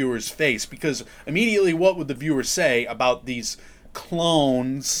viewer's face, because immediately what would the viewer say about these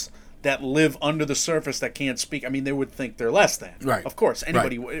clones that live under the surface that can't speak? I mean, they would think they're less than. Right. Of course,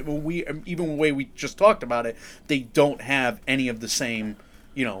 anybody. Even the way we just talked about it, they don't have any of the same,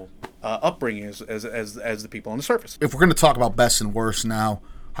 upbringing as the people on the surface. If we're going to talk about best and worst now,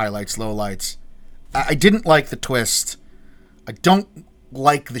 highlights, lowlights, I didn't like the twist. I don't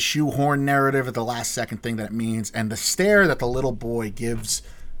like the shoehorn narrative of the last second thing that it means, and the stare that the little boy gives,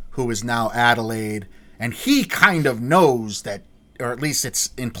 who is now Adelaide, and he kind of knows that, or at least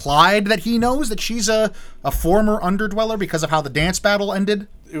it's implied that he knows that she's a former underdweller because of how the dance battle ended.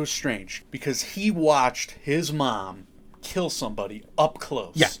 It was strange, because he watched his mom kill somebody up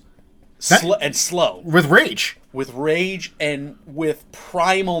close. Yeah. And slow. With rage. With rage and with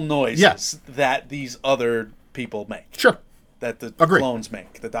primal noises that these other people make. Sure. That the clones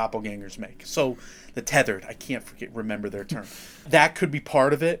make, the doppelgangers make. So the tethered, I can't remember their term. That could be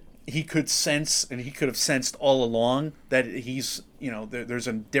part of it. He could sense, and he could have sensed all along that he's, there's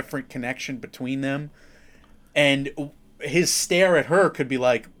a different connection between them. And his stare at her could be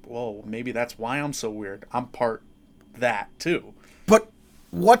like, well, maybe that's why I'm so weird. I'm part that too. But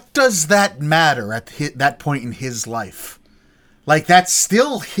what does that matter at that point in his life? Like, that's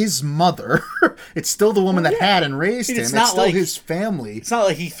still his mother. It's still the woman that had and raised him. It's still like his family. It's not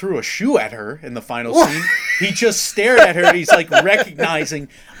like he threw a shoe at her in the final scene. He just stared at her, and he's like recognizing,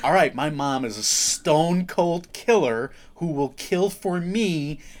 all right, my mom is a stone cold killer who will kill for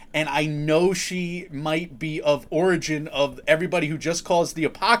me, and I know she might be of origin of everybody who just caused the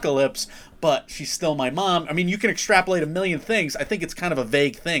apocalypse, but she's still my mom. I mean, you can extrapolate a million things. I think it's kind of a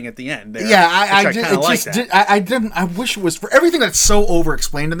vague thing at the end. There, yeah, I wish it was for everything that's so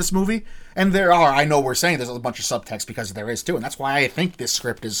over-explained in this movie. And I know we're saying there's a bunch of subtext because there is too, and that's why I think this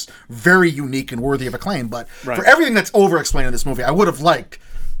script is very unique and worthy of acclaim. But for everything that's over-explained in this movie, I would have liked,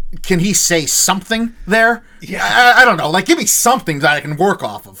 can he say something there? Yeah. I don't know. Like, give me something that I can work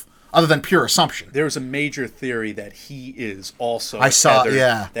off of, other than pure assumption. There was a major theory that he is also tethered,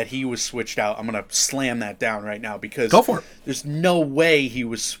 that he was switched out. I'm going to slam that down right now because go for it. There's no way he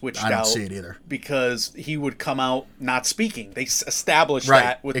was switched out. I don't see it either. Because he would come out not speaking. They established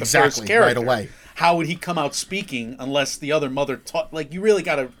that with the first character. Right away. How would he come out speaking unless the other mother taught? Like, you really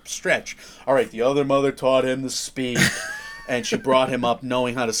got to stretch. All right, the other mother taught him to speak. And she brought him up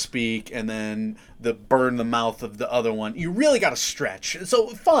knowing how to speak, and then burn the mouth of the other one. You really got to stretch. So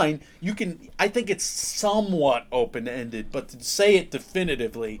fine, you can. I think it's somewhat open-ended, but to say it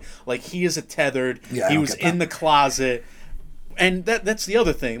definitively, like he is tethered, he was in the closet, and that's the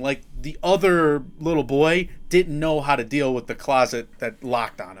other thing. Like the other little boy didn't know how to deal with the closet that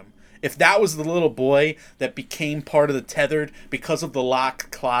locked on him. If that was the little boy that became part of the tethered because of the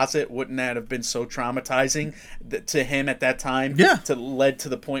locked closet, wouldn't that have been so traumatizing to him at that time? Yeah. Led to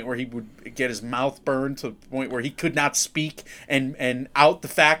the point where he would get his mouth burned, to the point where he could not speak, and out the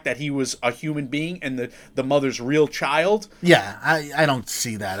fact that he was a human being and the mother's real child. Yeah, I don't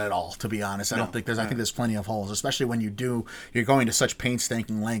see that at all, to be honest. I think there's plenty of holes, especially when you're going to such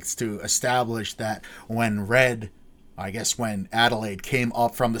painstaking lengths to establish that when Adelaide came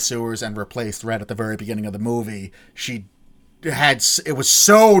up from the sewers and replaced Red at the very beginning of the movie, it was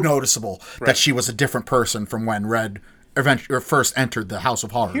so noticeable that she was a different person from when Red first entered the House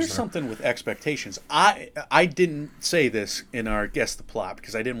of Horrors. Here's something with expectations. I didn't say this in our Guess the Plot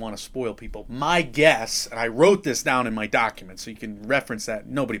because I didn't want to spoil people. My guess, and I wrote this down in my document so you can reference that.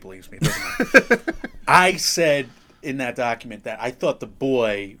 Nobody believes me. It doesn't matter. I said in that document that I thought the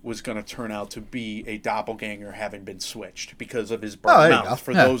boy was going to turn out to be a doppelganger having been switched because of his burnt mouth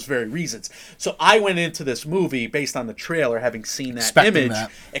for those very reasons. So I went into this movie based on the trailer, having seen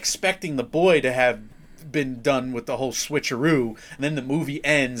that expecting the boy to have been done with the whole switcheroo, and then the movie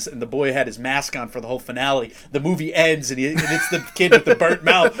ends and the boy had his mask on for the whole finale. The movie ends and it's the kid with the burnt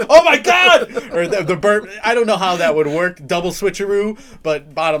mouth. Oh my god! Or the burnt, I don't know how that would work, double switcheroo,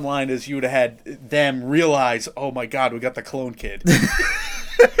 but bottom line is you would have had them realize, oh my god, we got the clone kid.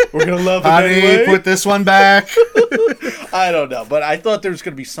 We're gonna love him anyway. Put this one back. I don't know, but I thought there was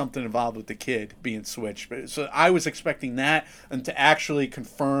going to be something involved with the kid being switched. So I was expecting that, and to actually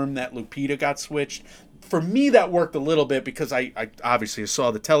confirm that Lupita got switched. For me, that worked a little bit because I obviously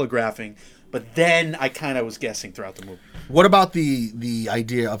saw the telegraphing, but then I kind of was guessing throughout the movie. What about the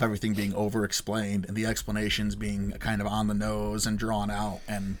idea of everything being over-explained and the explanations being kind of on the nose and drawn out?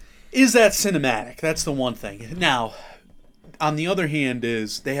 And is that cinematic? That's the one thing. Now, on the other hand,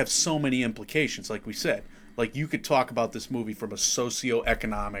 they have so many implications, like we said. Like, you could talk about this movie from a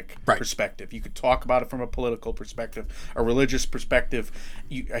socio-economic perspective. You could talk about it from a political perspective, a religious perspective,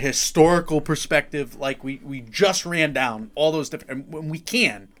 a historical perspective. Like, we just ran down all those different... And we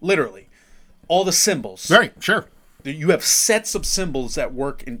can, literally. All the symbols. Right, sure. You have sets of symbols that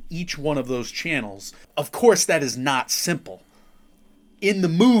work in each one of those channels. Of course, that is not simple. In the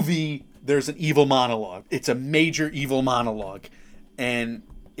movie, there's an evil monologue. It's a major evil monologue. And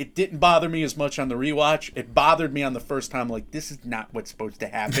it didn't bother me as much on the rewatch. It bothered me on the first time. Like, this is not what's supposed to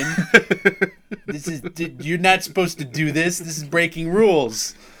happen. You're not supposed to do this. This is breaking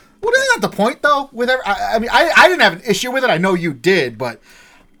rules. Well, isn't that the point, though? I mean, I didn't have an issue with it. I know you did, but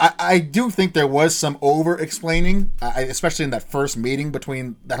I do think there was some over-explaining, especially in that first meeting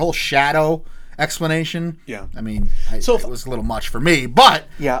between that whole shadow explanation. Yeah. I mean, it was a little much for me, but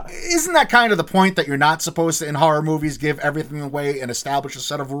isn't that kind of the point, that you're not supposed to, in horror movies, give everything away and establish a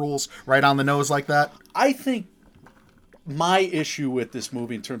set of rules right on the nose like that? I think my issue with this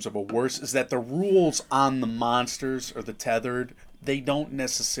movie in terms of a worse is that the rules on the monsters or the tethered, they don't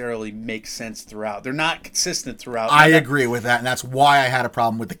necessarily make sense throughout. They're not consistent throughout. I agree with that, and that's why I had a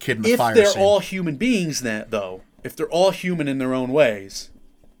problem with the kid in the fire scene. If they're all human beings, though, if they're all human in their own ways,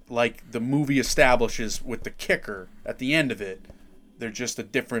 like the movie establishes with the kicker at the end of it, they're just a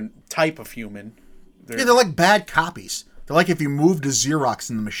different type of human. They're like bad copies. They're like if you moved a Xerox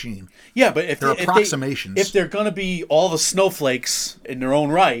in the machine. Yeah, but if they're approximations. If they're going to be all the snowflakes in their own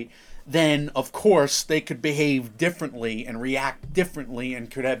right, then of course they could behave differently and react differently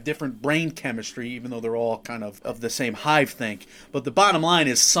and could have different brain chemistry, even though they're all kind of the same hive think. But the bottom line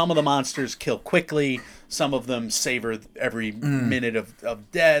is some of the monsters kill quickly, some of them savor every minute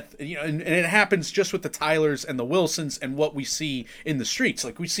of death. You know, and it happens just with the Tylers and the Wilsons and what we see in the streets.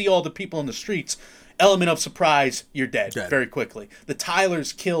 Like we see all the people in the streets, element of surprise, you're dead very quickly. The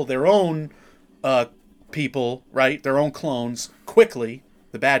Tylers kill their own people, right? Their own clones quickly,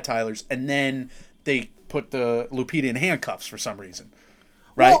 the bad Tylers, and then they put the Lupita in handcuffs for some reason,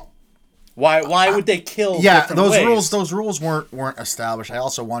 right? Well, why would they kill? Yeah, different ways? those rules weren't established. I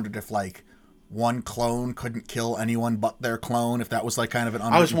also wondered if like one clone couldn't kill anyone but their clone, if that was like kind of an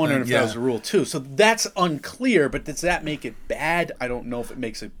I was wondering if that was a rule too. So that's unclear, but does that make it bad? I don't know if it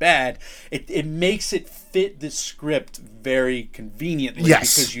makes it bad. It makes it fit the script very conveniently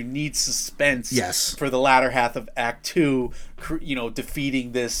because you need suspense for the latter half of Act 2, you know,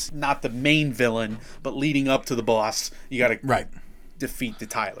 defeating this, not the main villain, but leading up to the boss. You got to defeat the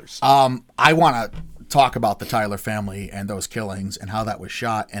Tylers. I want to talk about the Tyler family and those killings and how that was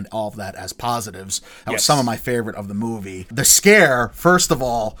shot and all of that as positives. That was some of my favorite of the movie. The scare, first of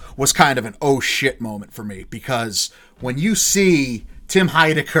all, was kind of an oh shit moment for me, because when you see Tim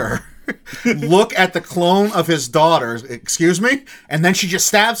Heidecker look at the clone of his daughter, and then she just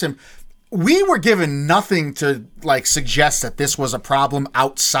stabs him. We were given nothing to like suggest that this was a problem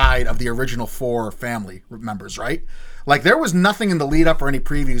outside of the original 4 family members, right? Like, there was nothing in the lead-up or any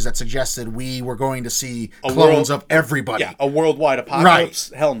previews that suggested we were going to see clones of everybody. Yeah, a worldwide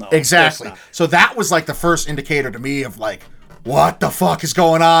apocalypse? Right. Hell no. Exactly. So that was, like, the first indicator to me of, like, what the fuck is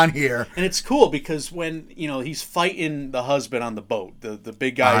going on here? And it's cool because when, you know, he's fighting the husband on the boat, the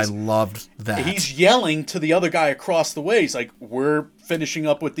big guy. I loved that. He's yelling to the other guy across the way. He's like, we're finishing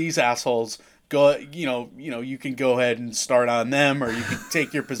up with these assholes. Go, you know, you can go ahead and start on them, or you can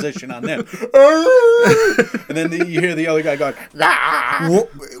take your position on them. And then you hear the other guy going, well,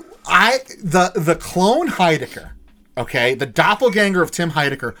 the clone Heidecker, okay, the doppelganger of Tim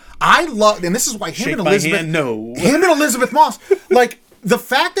Heidecker, I love, and this is why him and Elizabeth Moss, like, the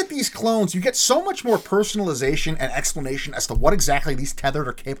fact that these clones, you get so much more personalization and explanation as to what exactly these tethered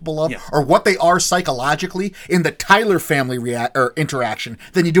are capable of, or what they are psychologically in the Tyler family interaction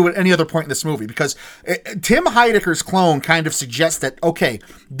than you do at any other point in this movie. Because Tim Heidecker's clone kind of suggests that, okay,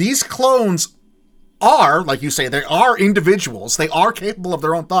 these clones are, like you say, they are individuals. They are capable of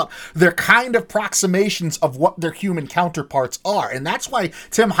their own thought. They're kind of approximations of what their human counterparts are. And that's why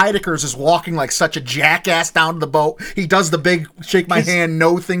Tim Heidecker's is walking like such a jackass down to the boat. He does the big shake my hand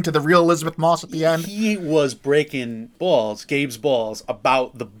no thing to the real Elizabeth Moss at the end. He was breaking Gabe's balls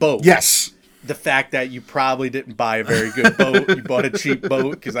about the boat. Yes. The fact that you probably didn't buy a very good boat. You bought a cheap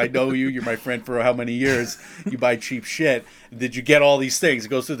boat because I know you. You're my friend for how many years. You buy cheap shit. Did you get all these things? It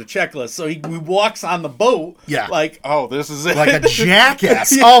goes through the checklist. So he walks on the boat like, oh, this is it. Like a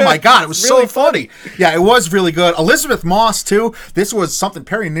jackass. Oh, my God. It was really so funny. Yeah, it was really good. Elizabeth Moss, too. This was something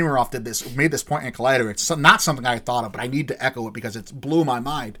Perry Nemiroff made this point in Collider. It's not something I thought of, but I need to echo it because it blew my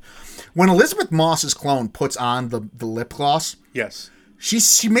mind. When Elizabeth Moss's clone puts on the lip gloss. Yes.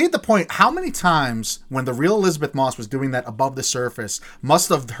 She made the point, how many times when the real Elizabeth Moss was doing that above the surface must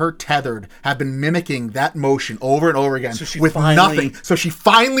have her tethered have been mimicking that motion over and over again nothing. So she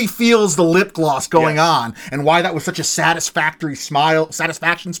finally feels the lip gloss going on, and why that was such a satisfaction smile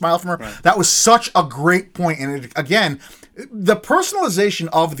from her. Right. That was such a great point. And it, again, the personalization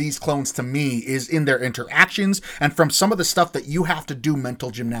of these clones to me is in their interactions and from some of the stuff that you have to do mental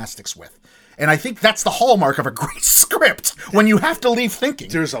gymnastics with. And I think that's the hallmark of a great script, when you have to leave thinking.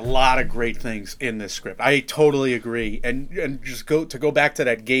 There's a lot of great things in this script. I totally agree. And just go back to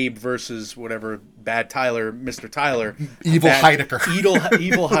that Gabe versus whatever bad Tyler, Mr. Tyler. Evil Heidecker.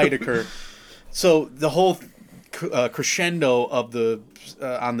 Evil Heidecker. So the whole crescendo of the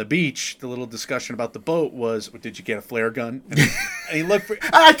on the beach, the little discussion about the boat was, did you get a flare gun? And he looked for...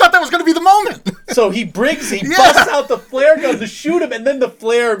 I thought that was going to be the moment. So he busts out the flare gun to shoot him, and then the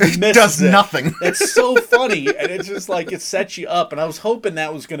flare misses does nothing. It's so funny, and it's just like, it sets you up. And I was hoping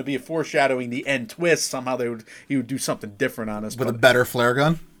that was going to be a foreshadowing the end twist. Somehow he would do something different on us. With a better flare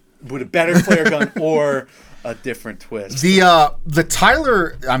gun? With a better flare gun or a different twist. The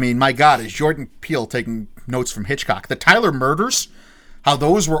Tyler, I mean, my God, is Jordan Peele taking notes from Hitchcock. The Tyler murders, how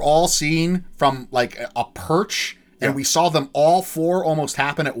those were all seen from like a perch, and we saw them all 4 almost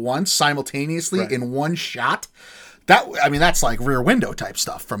happen at once simultaneously in one shot. That's like Rear Window type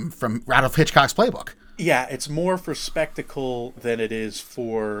stuff from out of Hitchcock's playbook. Yeah, it's more for spectacle than it is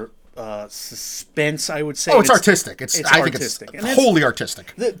for suspense, I would say. Oh, it's artistic. I think it's wholly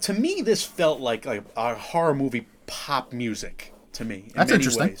artistic. To me, this felt like a horror movie pop music. to me. In That's many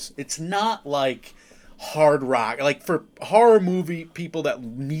interesting. Ways. It's not like hard rock, like for horror movie people that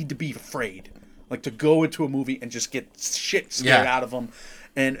need to be afraid, like to go into a movie and just get shit scared Yeah. out of them.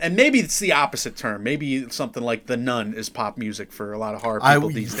 And maybe it's the opposite term. Maybe something like The Nun is pop music for a lot of horror people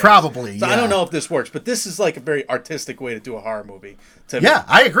these days. Probably, So yeah. I don't know if this works, but this is like a very artistic way to do a horror movie. To me. Yeah,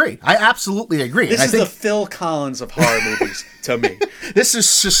 I agree. I absolutely agree. This And is I the think Phil Collins of horror movies to me. this is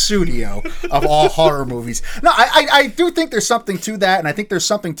Susudio of all horror movies. No, I do think there's something to that, and I think there's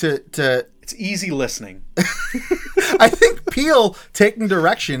something to It's easy listening. I think Peele taking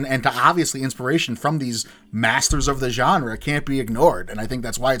direction and to obviously inspiration from these masters of the genre can't be ignored, and I think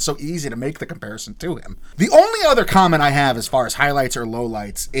that's why it's so easy to make the comparison to him. The only other comment I have as far as highlights or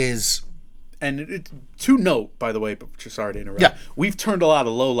lowlights is And to note, by the way, but just sorry to interrupt. Yeah. We've turned a lot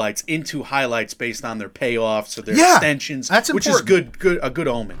of lowlights into highlights based on their payoffs or their Yeah, extensions, that's which is important. a good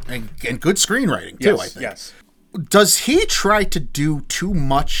omen. and good screenwriting too, I think. Yes. Does he try to do too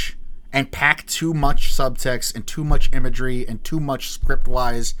much and pack too much subtext and too much imagery and too much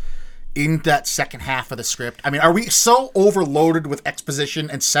script-wise in that second half of the script? I mean, are we so overloaded with exposition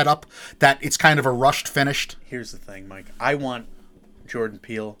and setup that it's kind of a rushed finished? Here's the thing, Mike. I want Jordan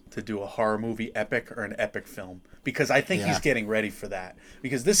Peele to do a horror movie epic or an epic film because I think he's getting ready for that.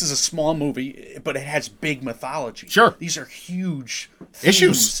 Because this is a small movie, but it has big mythology. Sure. These are huge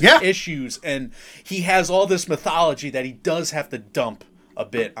Issues, themes, yeah. issues, and he has all this mythology that he does have to dump a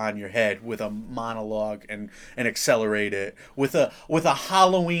bit on your head with a monologue and accelerate it with a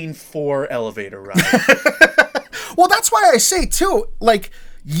Halloween 4 elevator ride. Well, that's why I say, too, like,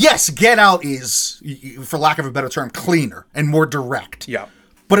 yes, Get Out is, for lack of a better term, cleaner and more direct. Yeah.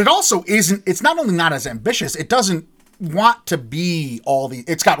 But it also isn't, it's not only not as ambitious, it doesn't want to be all the,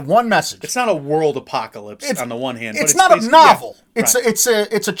 it's got one message. It's not a world apocalypse on the one hand. It's but not a basically- novel. yeah, It's right.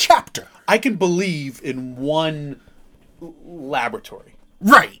 it's a chapter. I can believe in one laboratory.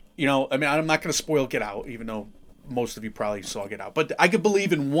 Right. You know, I mean, I'm not going to spoil Get Out, even though most of you probably saw Get Out. But I could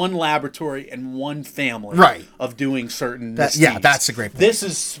believe in one laboratory and one family Right. of doing certain Yeah, misdeeds. that's a great point. This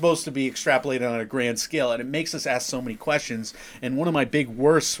is supposed to be extrapolated on a grand scale, and it makes us ask so many questions. And one of my big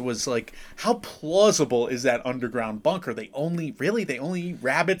worsts was like, how plausible is that underground bunker? They only eat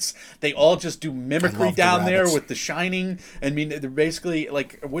rabbits. They all just do mimicry love the down there rabbits. with The Shining. I mean, they're basically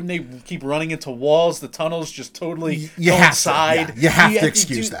like, wouldn't they keep running into walls? The tunnels just totally You have to, coincide. yeah. You have to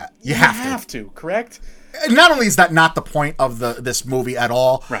excuse that. You have to, correct? And not only is that not the point of this movie at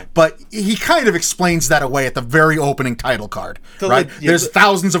all, Right. but he kind of explains that away at the very opening title card, right? yeah, There's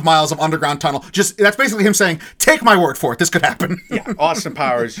thousands of miles of underground tunnel. Just that's basically him saying, "Take my word for it, this could happen." Yeah, Austin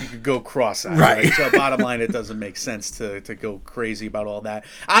Powers, you could go cross-eyed. Right. So bottom line, it doesn't make sense to go crazy about all that.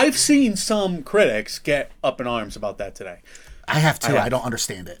 I've seen some critics get up in arms about that today. I have too. have. I don't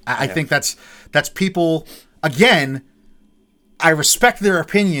understand it. I think that's people. Again, I respect their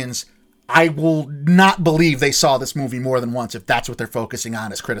opinions. I will not believe they saw this movie more than once if that's what they're focusing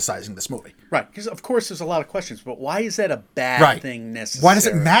on is criticizing this movie. Right, because of course there's a lot of questions, but why is that a bad thing necessarily? Why does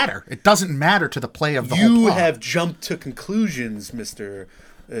it matter? It doesn't matter to the play of the whole You plot. have jumped to conclusions, Mr.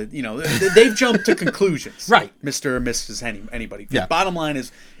 They've jumped to conclusions. Right. Mr. or Mrs. Anybody. Yeah. The bottom line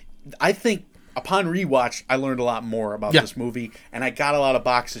is, I think upon rewatch, I learned a lot more about this movie, and I got a lot of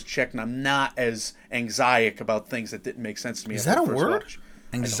boxes checked, and I'm not as anxiety about things that didn't make sense to me. Is after that a the first word? watch.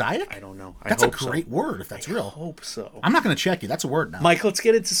 Anxiety? I don't know. That's I a hope great so. word if that's I real. hope so. I'm not going to check you. That's a word now. Mike, let's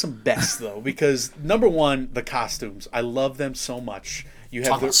get into some best though, because number one, the costumes. I love them so much. You have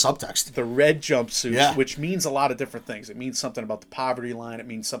Talk about subtext. the red jumpsuits, Yeah. which means a lot of different things. It means something about the poverty line. It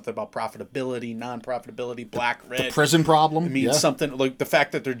means something about profitability, non-profitability, black, red. The prison problem. It means yeah. something like the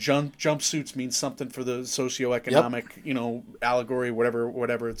fact that they're jumpsuits means something for the socioeconomic, allegory,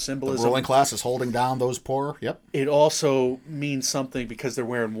 whatever symbolism. The ruling class is holding down those poor. Yep. It also means something because they're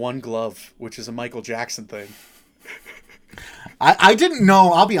wearing one glove, which is a Michael Jackson thing. I didn't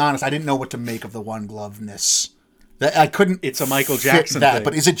know. I'll be honest. I didn't know what to make of the one gloveness. I couldn't. It's a Michael fit Jackson that. thing.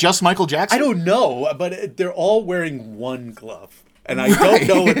 But is it just Michael Jackson? I don't know, but they're all wearing one glove. And I don't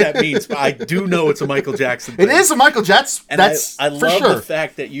know what that means, but I do know it's a Michael Jackson thing. It is a Michael Jackson. And That's I for love sure. the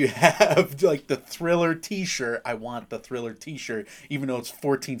fact that you have like the Thriller t-shirt. I want the Thriller t-shirt, even though it's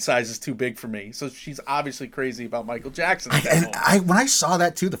 14 sizes too big for me. So she's obviously crazy about Michael Jackson. at that And moment. when I saw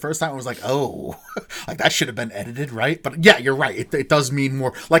that too the first time, I was like, oh, like that should have been edited, right? But yeah, you're right. It does mean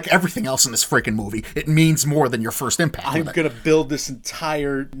more. Like everything else in this freaking movie, it means more than your first impact. I'm with it. going to build this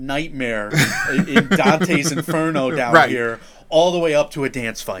entire nightmare in Dante's Inferno down Right. here, all the way up to a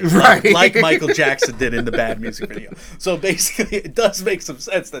dance fight, Right. like Michael Jackson did in the Bad music video. So basically, it does make some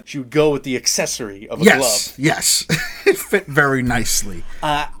sense that you go with the accessory of a glove. Yes, it fit very nicely.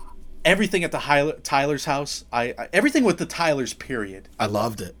 everything at the Tyler's house. Everything with the Tylers, period. I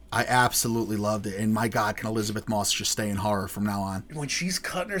loved it. I absolutely loved it. And my God, can Elizabeth Moss just stay in horror from now on? When she's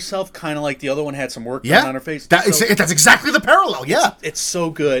cutting herself, kind of like the other one had some work done on her face. That's exactly the parallel. Yeah, it's so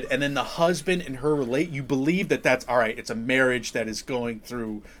good. And then the husband and her you believe that's all right. It's a marriage that is going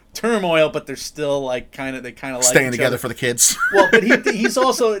through turmoil, but they're still like kind of like staying together for the kids. Well, but he's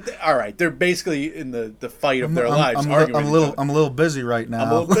also all right. They're basically in the fight of their lives. I'm a little busy right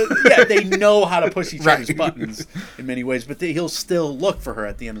now. Yeah, they know how to push each other's buttons in many ways, but he'll still look for her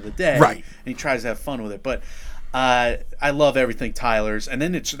at the end of the day, right? And he tries to have fun with it, but. I love everything Tyler's, and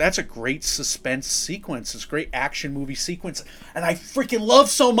then that's a great suspense sequence. It's a great action movie sequence, and I freaking love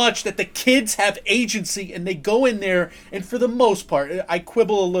so much that the kids have agency and they go in there. And for the most part, I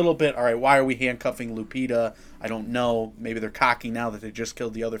quibble a little bit. All right, why are we handcuffing Lupita? I don't know. Maybe they're cocky now that they just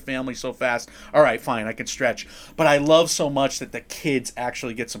killed the other family so fast. All right, fine, I can stretch. But I love so much that the kids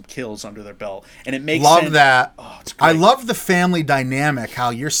actually get some kills under their belt, and it makes sense. That. Oh, it's great. I love the family dynamic.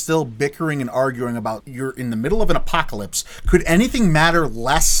 How you're still bickering and arguing about you're in the middle of an apocalypse. Could anything matter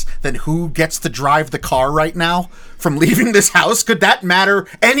less than who gets to drive the car right now from leaving this house? Could that matter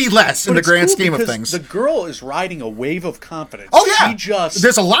any less in the grand scheme of things? The girl is riding a wave of confidence. Oh yeah,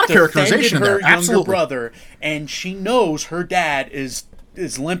 there's a lot of characterization in there. Her younger Absolutely. brother, and she knows her dad is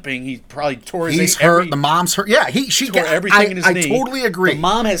limping. He probably tore his. He's hurt. The mom's hurt. Yeah, she tore everything in his knee. I totally agree. The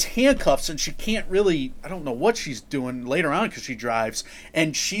mom has handcuffs, and she can't really. I don't know what she's doing later on because she drives,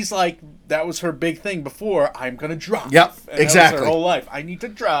 and she's like, that was her big thing before. I'm gonna drive. Yep, and exactly. That was her whole life. I need to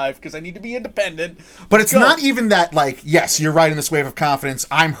drive because I need to be independent. But it's not even that. Like, yes, you're riding this wave of confidence.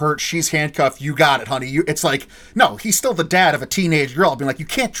 I'm hurt. She's handcuffed. You got it, honey. It's like, no, he's still the dad of a teenage girl. Being like, you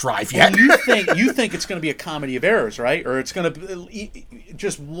can't drive yet. And you think it's gonna be a comedy of errors, right? Or it's gonna be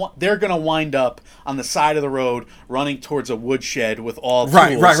they're going to wind up on the side of the road running towards a woodshed with all tools.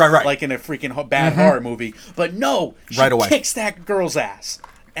 Right. Like in a freaking bad horror movie. But no, she kicks that girl's ass.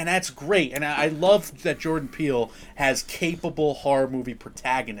 And that's great. And I love that Jordan Peele has capable horror movie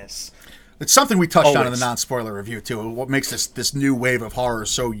protagonists. It's something we touched on in the non-spoiler review, too. What makes this new wave of horror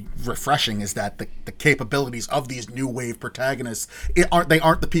so refreshing is that the capabilities of these new wave protagonists they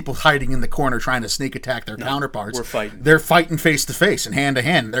aren't the people hiding in the corner trying to sneak attack their counterparts. We're fighting. They're fighting face to face and hand to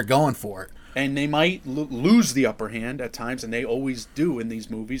hand. They're going for it. And they might lose the upper hand at times, and they always do in these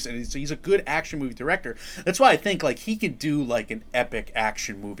movies. And he's a good action movie director. That's why I think like he could do like an epic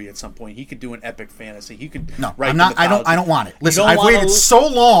action movie at some point. He could do an epic fantasy. He could. No, I'm not. I don't want it. Listen, I've waited so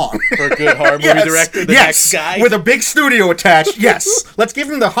long for a good horror movie director. The next guy with a big studio attached. Yes, let's give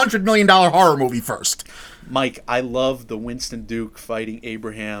him the $100 million horror movie first. Mike, I love the Winston Duke fighting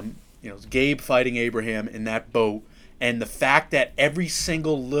Abraham. Gabe fighting Abraham in that boat, and the fact that every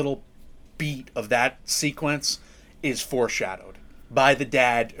single little beat of that sequence is foreshadowed by the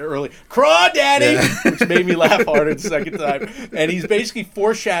dad early. Craw Daddy! Which made me laugh harder the second time. And he's basically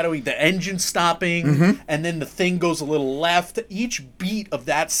foreshadowing the engine stopping, and then the thing goes a little left. Each beat of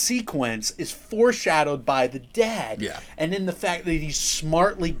that sequence is foreshadowed by the dad. Yeah. And then the fact that he's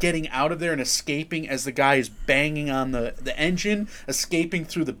smartly getting out of there and escaping as the guy is banging on the engine, escaping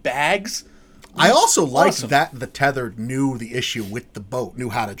through the bags. I also liked that the Tethered knew the issue with the boat, knew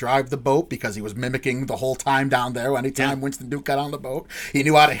how to drive the boat because he was mimicking the whole time down there. Anytime Winston Duke got on the boat, he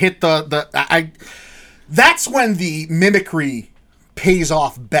knew how to hit That's when the mimicry pays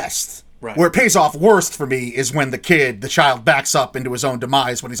off best. Right. Where it pays off worst for me is when the child backs up into his own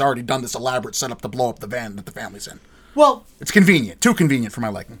demise when he's already done this elaborate setup to blow up the van that the family's in. Well, it's convenient. Too convenient for my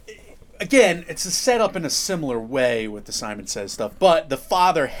liking. Again, it's a setup in a similar way with the Simon Says stuff, but the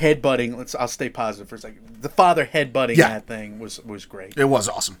father headbutting. I'll stay positive for a second. The father headbutting that thing was great. It was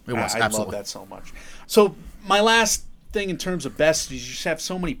awesome. It was I love that so much. So my last thing in terms of best is you just have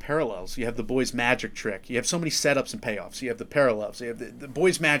so many parallels. You have the boy's magic trick. You have so many setups and payoffs. You have the parallels. You have the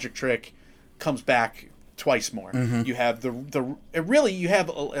boy's magic trick comes back twice more. Mm-hmm. You have you have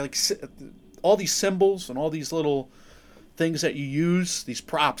like all these symbols and all these little things that you use, these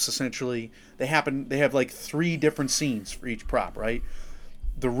props essentially, they have like 3 different scenes for each prop, right?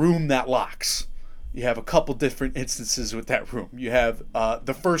 The room that locks. You have a couple different instances with that room. You have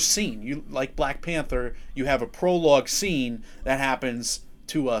the first scene. You like Black Panther, you have a prologue scene that happens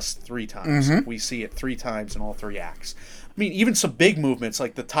to us 3 times. Mm-hmm. We see it 3 times in all 3 acts. I mean, even some big movements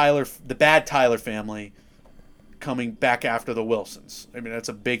like the bad Tyler family coming back after the Wilsons. I mean, that's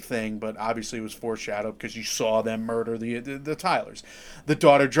a big thing, but obviously it was foreshadowed because you saw them murder the Tylers. The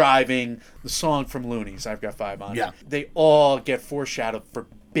daughter driving, the song from Loonies, I've Got 5 on it. Yeah. They all get foreshadowed for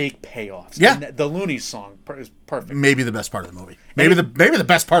big payoffs. Yeah. And the Looney song is perfect. Maybe the best part of the movie. Maybe the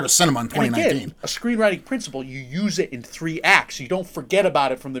best part of cinema in And 2019. again, a screenwriting principle, you use it in 3 acts. You don't forget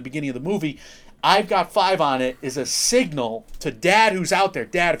about it from the beginning of the movie. I've Got 5 on it is a signal to Dad who's out there.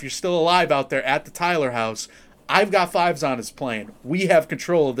 Dad, if you're still alive out there at the Tyler house, I've Got 5's on is playing. We have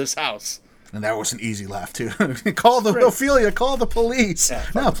control of this house. And that was an easy laugh, too. Call the Ophelia, call the police. Yeah,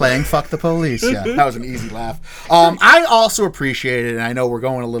 Now playing Fuck the Police. Yeah, that was an easy laugh. I also appreciate it, and I know we're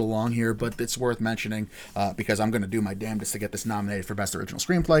going a little long here, but it's worth mentioning because I'm going to do my damnedest to get this nominated for Best Original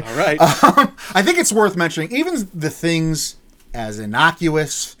Screenplay. All right. I think it's worth mentioning, even the things as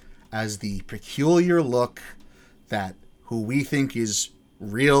innocuous as the peculiar look that who we think is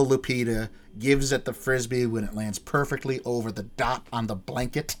real Lupita gives at the Frisbee when it lands perfectly over the dot on the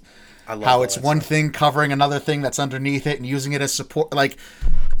blanket. I love how all it's that one stuff. thing covering another thing that's underneath it and using it as support. Like,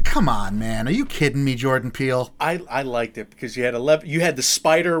 come on, man. Are you kidding me, Jordan Peele? I liked it because you had you had the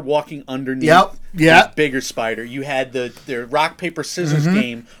spider walking underneath. Yep. Yeah. The bigger spider. You had the rock paper scissors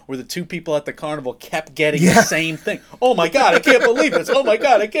game where the 2 people at the carnival kept getting the same thing. Oh my god, I can't believe this. Oh my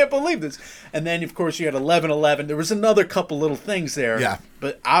god, I can't believe this. And then of course you had 11:11. There was another couple little things there. Yeah.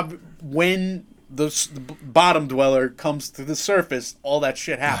 But when the bottom dweller comes to the surface, all that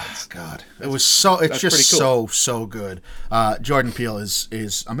shit happens. God, it's just pretty cool. so good. Jordan Peele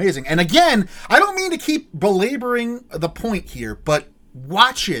is amazing. And again, I don't mean to keep belaboring the point here, but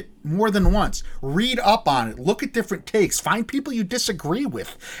watch it more than once. Read up on it. Look at different takes. Find people you disagree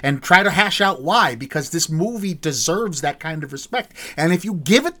with and try to hash out why, because this movie deserves that kind of respect. And if you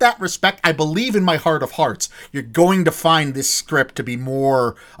give it that respect, I believe in my heart of hearts, you're going to find this script to be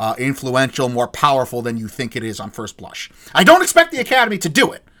more influential, more powerful than you think it is on first blush. I don't expect the Academy to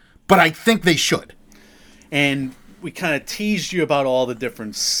do it, but I think they should. And we kind of teased you about all the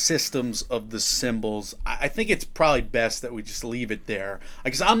different systems of the symbols. I think it's probably best that we just leave it there.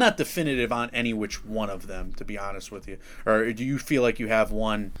 Because I'm not definitive on any which one of them, to be honest with you. Or do you feel like you have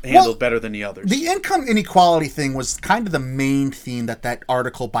one handled better than the others? The income inequality thing was kind of the main theme that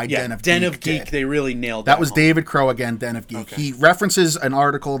article by Den of Den Geek of Geek, did. they really nailed That was home. David Crow again, Den of Geek. Okay. He references an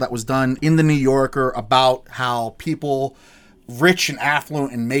article that was done in the New Yorker about how people rich and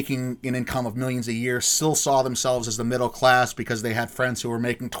affluent and making an income of millions a year still saw themselves as the middle class because they had friends who were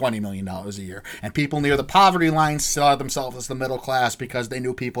making $20 million a year. And people near the poverty line saw themselves as the middle class because they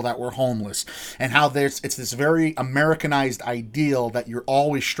knew people that were homeless. And how it's this very Americanized ideal that you're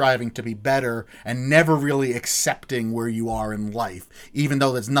always striving to be better and never really accepting where you are in life, even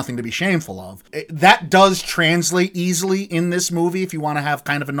though there's nothing to be shameful of. That does translate easily in this movie if you want to have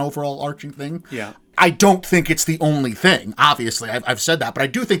kind of an overall arching thing. Yeah. I don't think it's the only thing. Obviously, I've said that, but I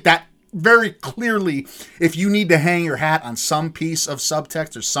do think that very clearly, if you need to hang your hat on some piece of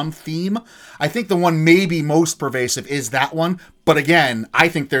subtext or some theme, I think the one maybe most pervasive is that one. But again, I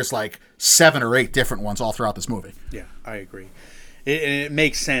think there's like 7 or 8 different ones all throughout this movie. Yeah, I agree. It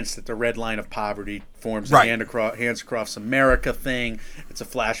makes sense that the red line of poverty forms Right. the Hands Across America thing. It's a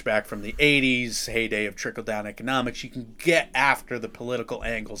flashback from the 80s, heyday of trickle-down economics. You can get after the political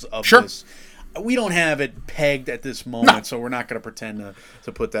angles of Sure. this. We don't have it pegged at this moment, No. so we're not going to pretend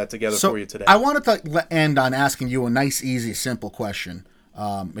to put that together So for you today. I wanted to end on asking you a nice, easy, simple question.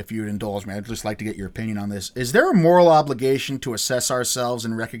 If you'd indulge me, I'd just like to get your opinion on this. Is there a moral obligation to assess ourselves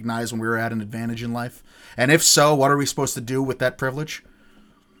and recognize when we're at an advantage in life? And if so, what are we supposed to do with that privilege?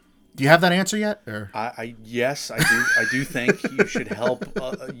 Do you have that answer yet? Or? Yes, I do. I do think you should help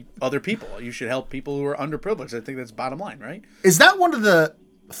other people. You should help people who are underprivileged. I think that's bottom line, right? Is that one of the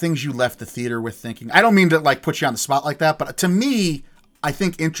things you left the theater with thinking? I don't mean to like put you on the spot like that, but to me, I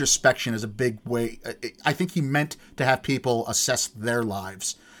think introspection is a big way. I think he meant to have people assess their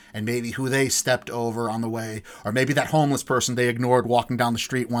lives and maybe who they stepped over on the way, or maybe that homeless person they ignored walking down the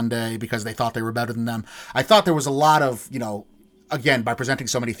street one day because they thought they were better than them. I thought there was a lot of, again, by presenting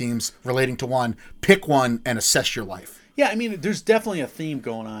so many themes relating to one, pick one and assess your life. Yeah, I mean, there's definitely a theme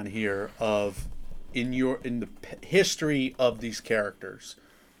going on here of in the history of these characters,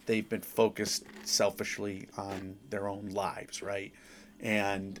 they've been focused selfishly on their own lives, right?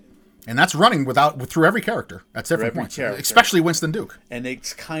 And that's running through every character. That's different every points, character. especially Winston Duke. And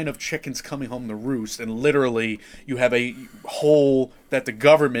it's kind of chickens coming home to roost. And literally, you have a whole that the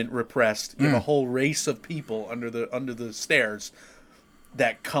government repressed. You have a whole race of people under the stairs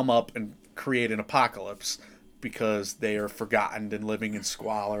that come up and create an apocalypse because they are forgotten and living in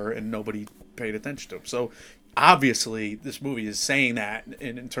squalor and nobody paid attention to them. So obviously, this movie is saying that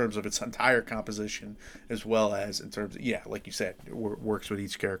in terms of its entire composition, as well as in terms of, like you said, it works with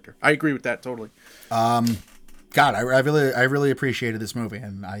each character. I agree with that totally. God, I really appreciated this movie,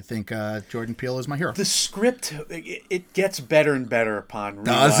 and I think Jordan Peele is my hero. The script, it gets better and better upon rewatch.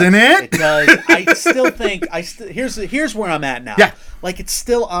 Doesn't it? It does. I still think here's where I'm at now. Yeah. Like, it's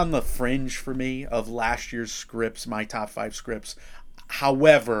still on the fringe for me of last year's scripts, my top 5 scripts.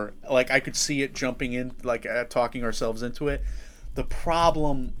 However, like, I could see it jumping in, like, talking ourselves into it. The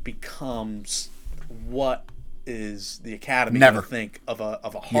problem becomes, what is the Academy going to think of a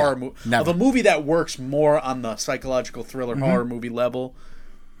horror movie, of a movie that works more on the psychological thriller horror movie level,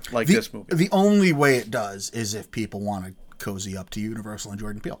 like this movie? The only way it does is if people want to cozy up to Universal and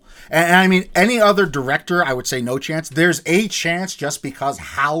Jordan Peele. And I mean, any other director, I would say no chance. There's a chance just because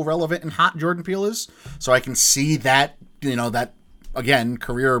how relevant and hot Jordan Peele is. So I can see that, that, again,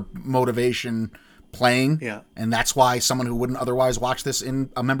 career motivation playing. Yeah. And that's why someone who wouldn't otherwise watch this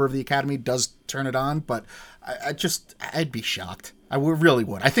a member of the Academy does turn it on. But I'd be shocked. I really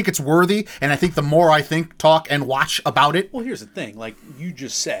would. I think it's worthy, and I think the more I talk, and watch about it. Well, here's the thing. Like you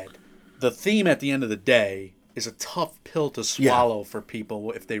just said, the theme at the end of the day is a tough pill to swallow for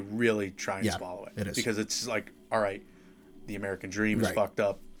people if they really try and swallow it. It is. Because it's like, all right, the American dream is fucked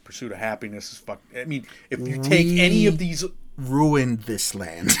up. Pursuit of happiness is fucked. I mean, if you take any of these... Ruined this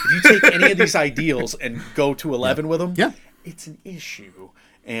land. If you take any of these ideals and go to 11 with them, it's an issue.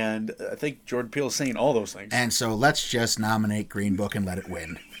 And I think Jordan Peele is saying all those things. And so let's just nominate Green Book and let it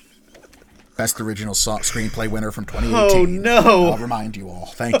win. Best original screenplay winner from 2018. Oh, no. I'll remind you all.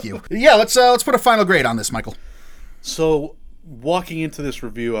 Thank you. Yeah, let's put a final grade on this, Michael. So, walking into this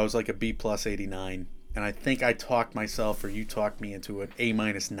review, I was like a B plus 89. And I think I talked myself, or you talked me into an A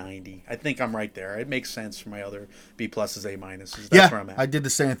minus 90. I think I'm right there. It makes sense for my other B pluses, A minuses. That's where I'm at. I did the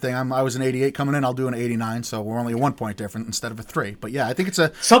same thing. I was an 88 coming in. I'll do an 89, so we're only 1 point different instead of a 3. But yeah, I think it's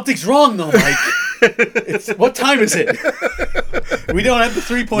a... Something's wrong, though, Mike. What time is it? We don't have the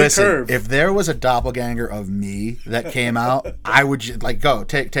 3-point curve. If there was a doppelganger of me that came out, I would go,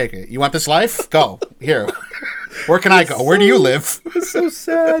 take it. You want this life? Go. Here. Where can I go? Where do you live? It's so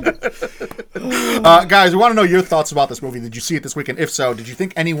sad. Guys, we want to know your thoughts about this movie. Did you see it this weekend? If so, did you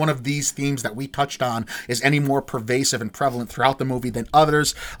think any one of these themes that we touched on is any more pervasive and prevalent throughout the movie than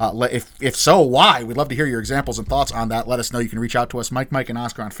others? If so, why? We'd love to hear your examples and thoughts on that. Let us know. You can reach out to us, Mike, and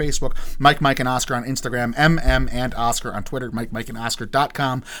Oscar on Facebook, Mike, and Oscar on Instagram, and Oscar on Twitter, Mike, and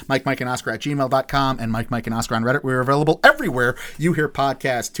Oscar.com, Mike, and Oscar at gmail.com, and Mike, and Oscar on Reddit. We're available everywhere you hear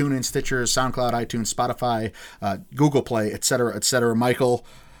podcasts, TuneIn, Stitcher, SoundCloud, iTunes, Spotify, Google Play, etc., etc. Michael,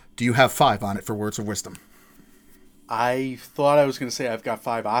 do you have 5 on it for Words of Wisdom? I thought I was going to say I've got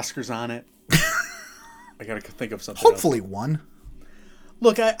 5 Oscars on it. I got to think of something Hopefully else. 1.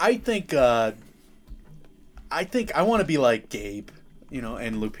 Look, I think I want to be like Gabe,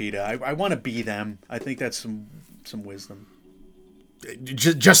 and Lupita. I want to be them. I think that's some wisdom.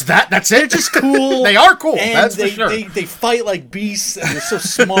 Just that? That's it? Just cool. They are cool. And that's for sure. They fight like beasts, and they're so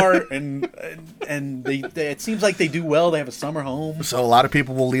smart, and they it seems like they do well. They have a summer home. So a lot of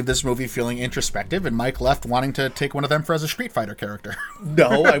people will leave this movie feeling introspective, and Mike left wanting to take one of them for as a Street Fighter character.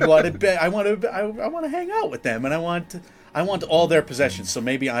 No, I want to hang out with them, and I want all their possessions. So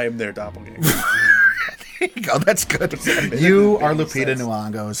maybe I am their doppelganger. There you go. That's good. You are Lupita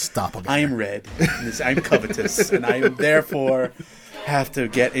Nyong'o's doppelganger. I am red. I'm covetous, and I therefore have to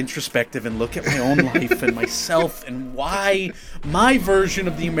get introspective and look at my own life and myself and why my version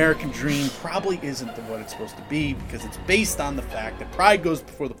of the American dream probably isn't what it's supposed to be, because it's based on the fact that pride goes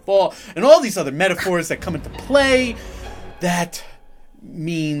before the fall and all these other metaphors that come into play. That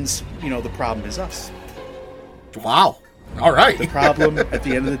means, the problem is us. Wow. All right. The problem at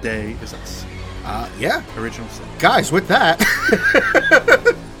the end of the day is us. Yeah. Original sin. Guys, with that,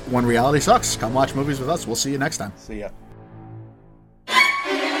 when reality sucks, come watch movies with us. We'll see you next time. See ya.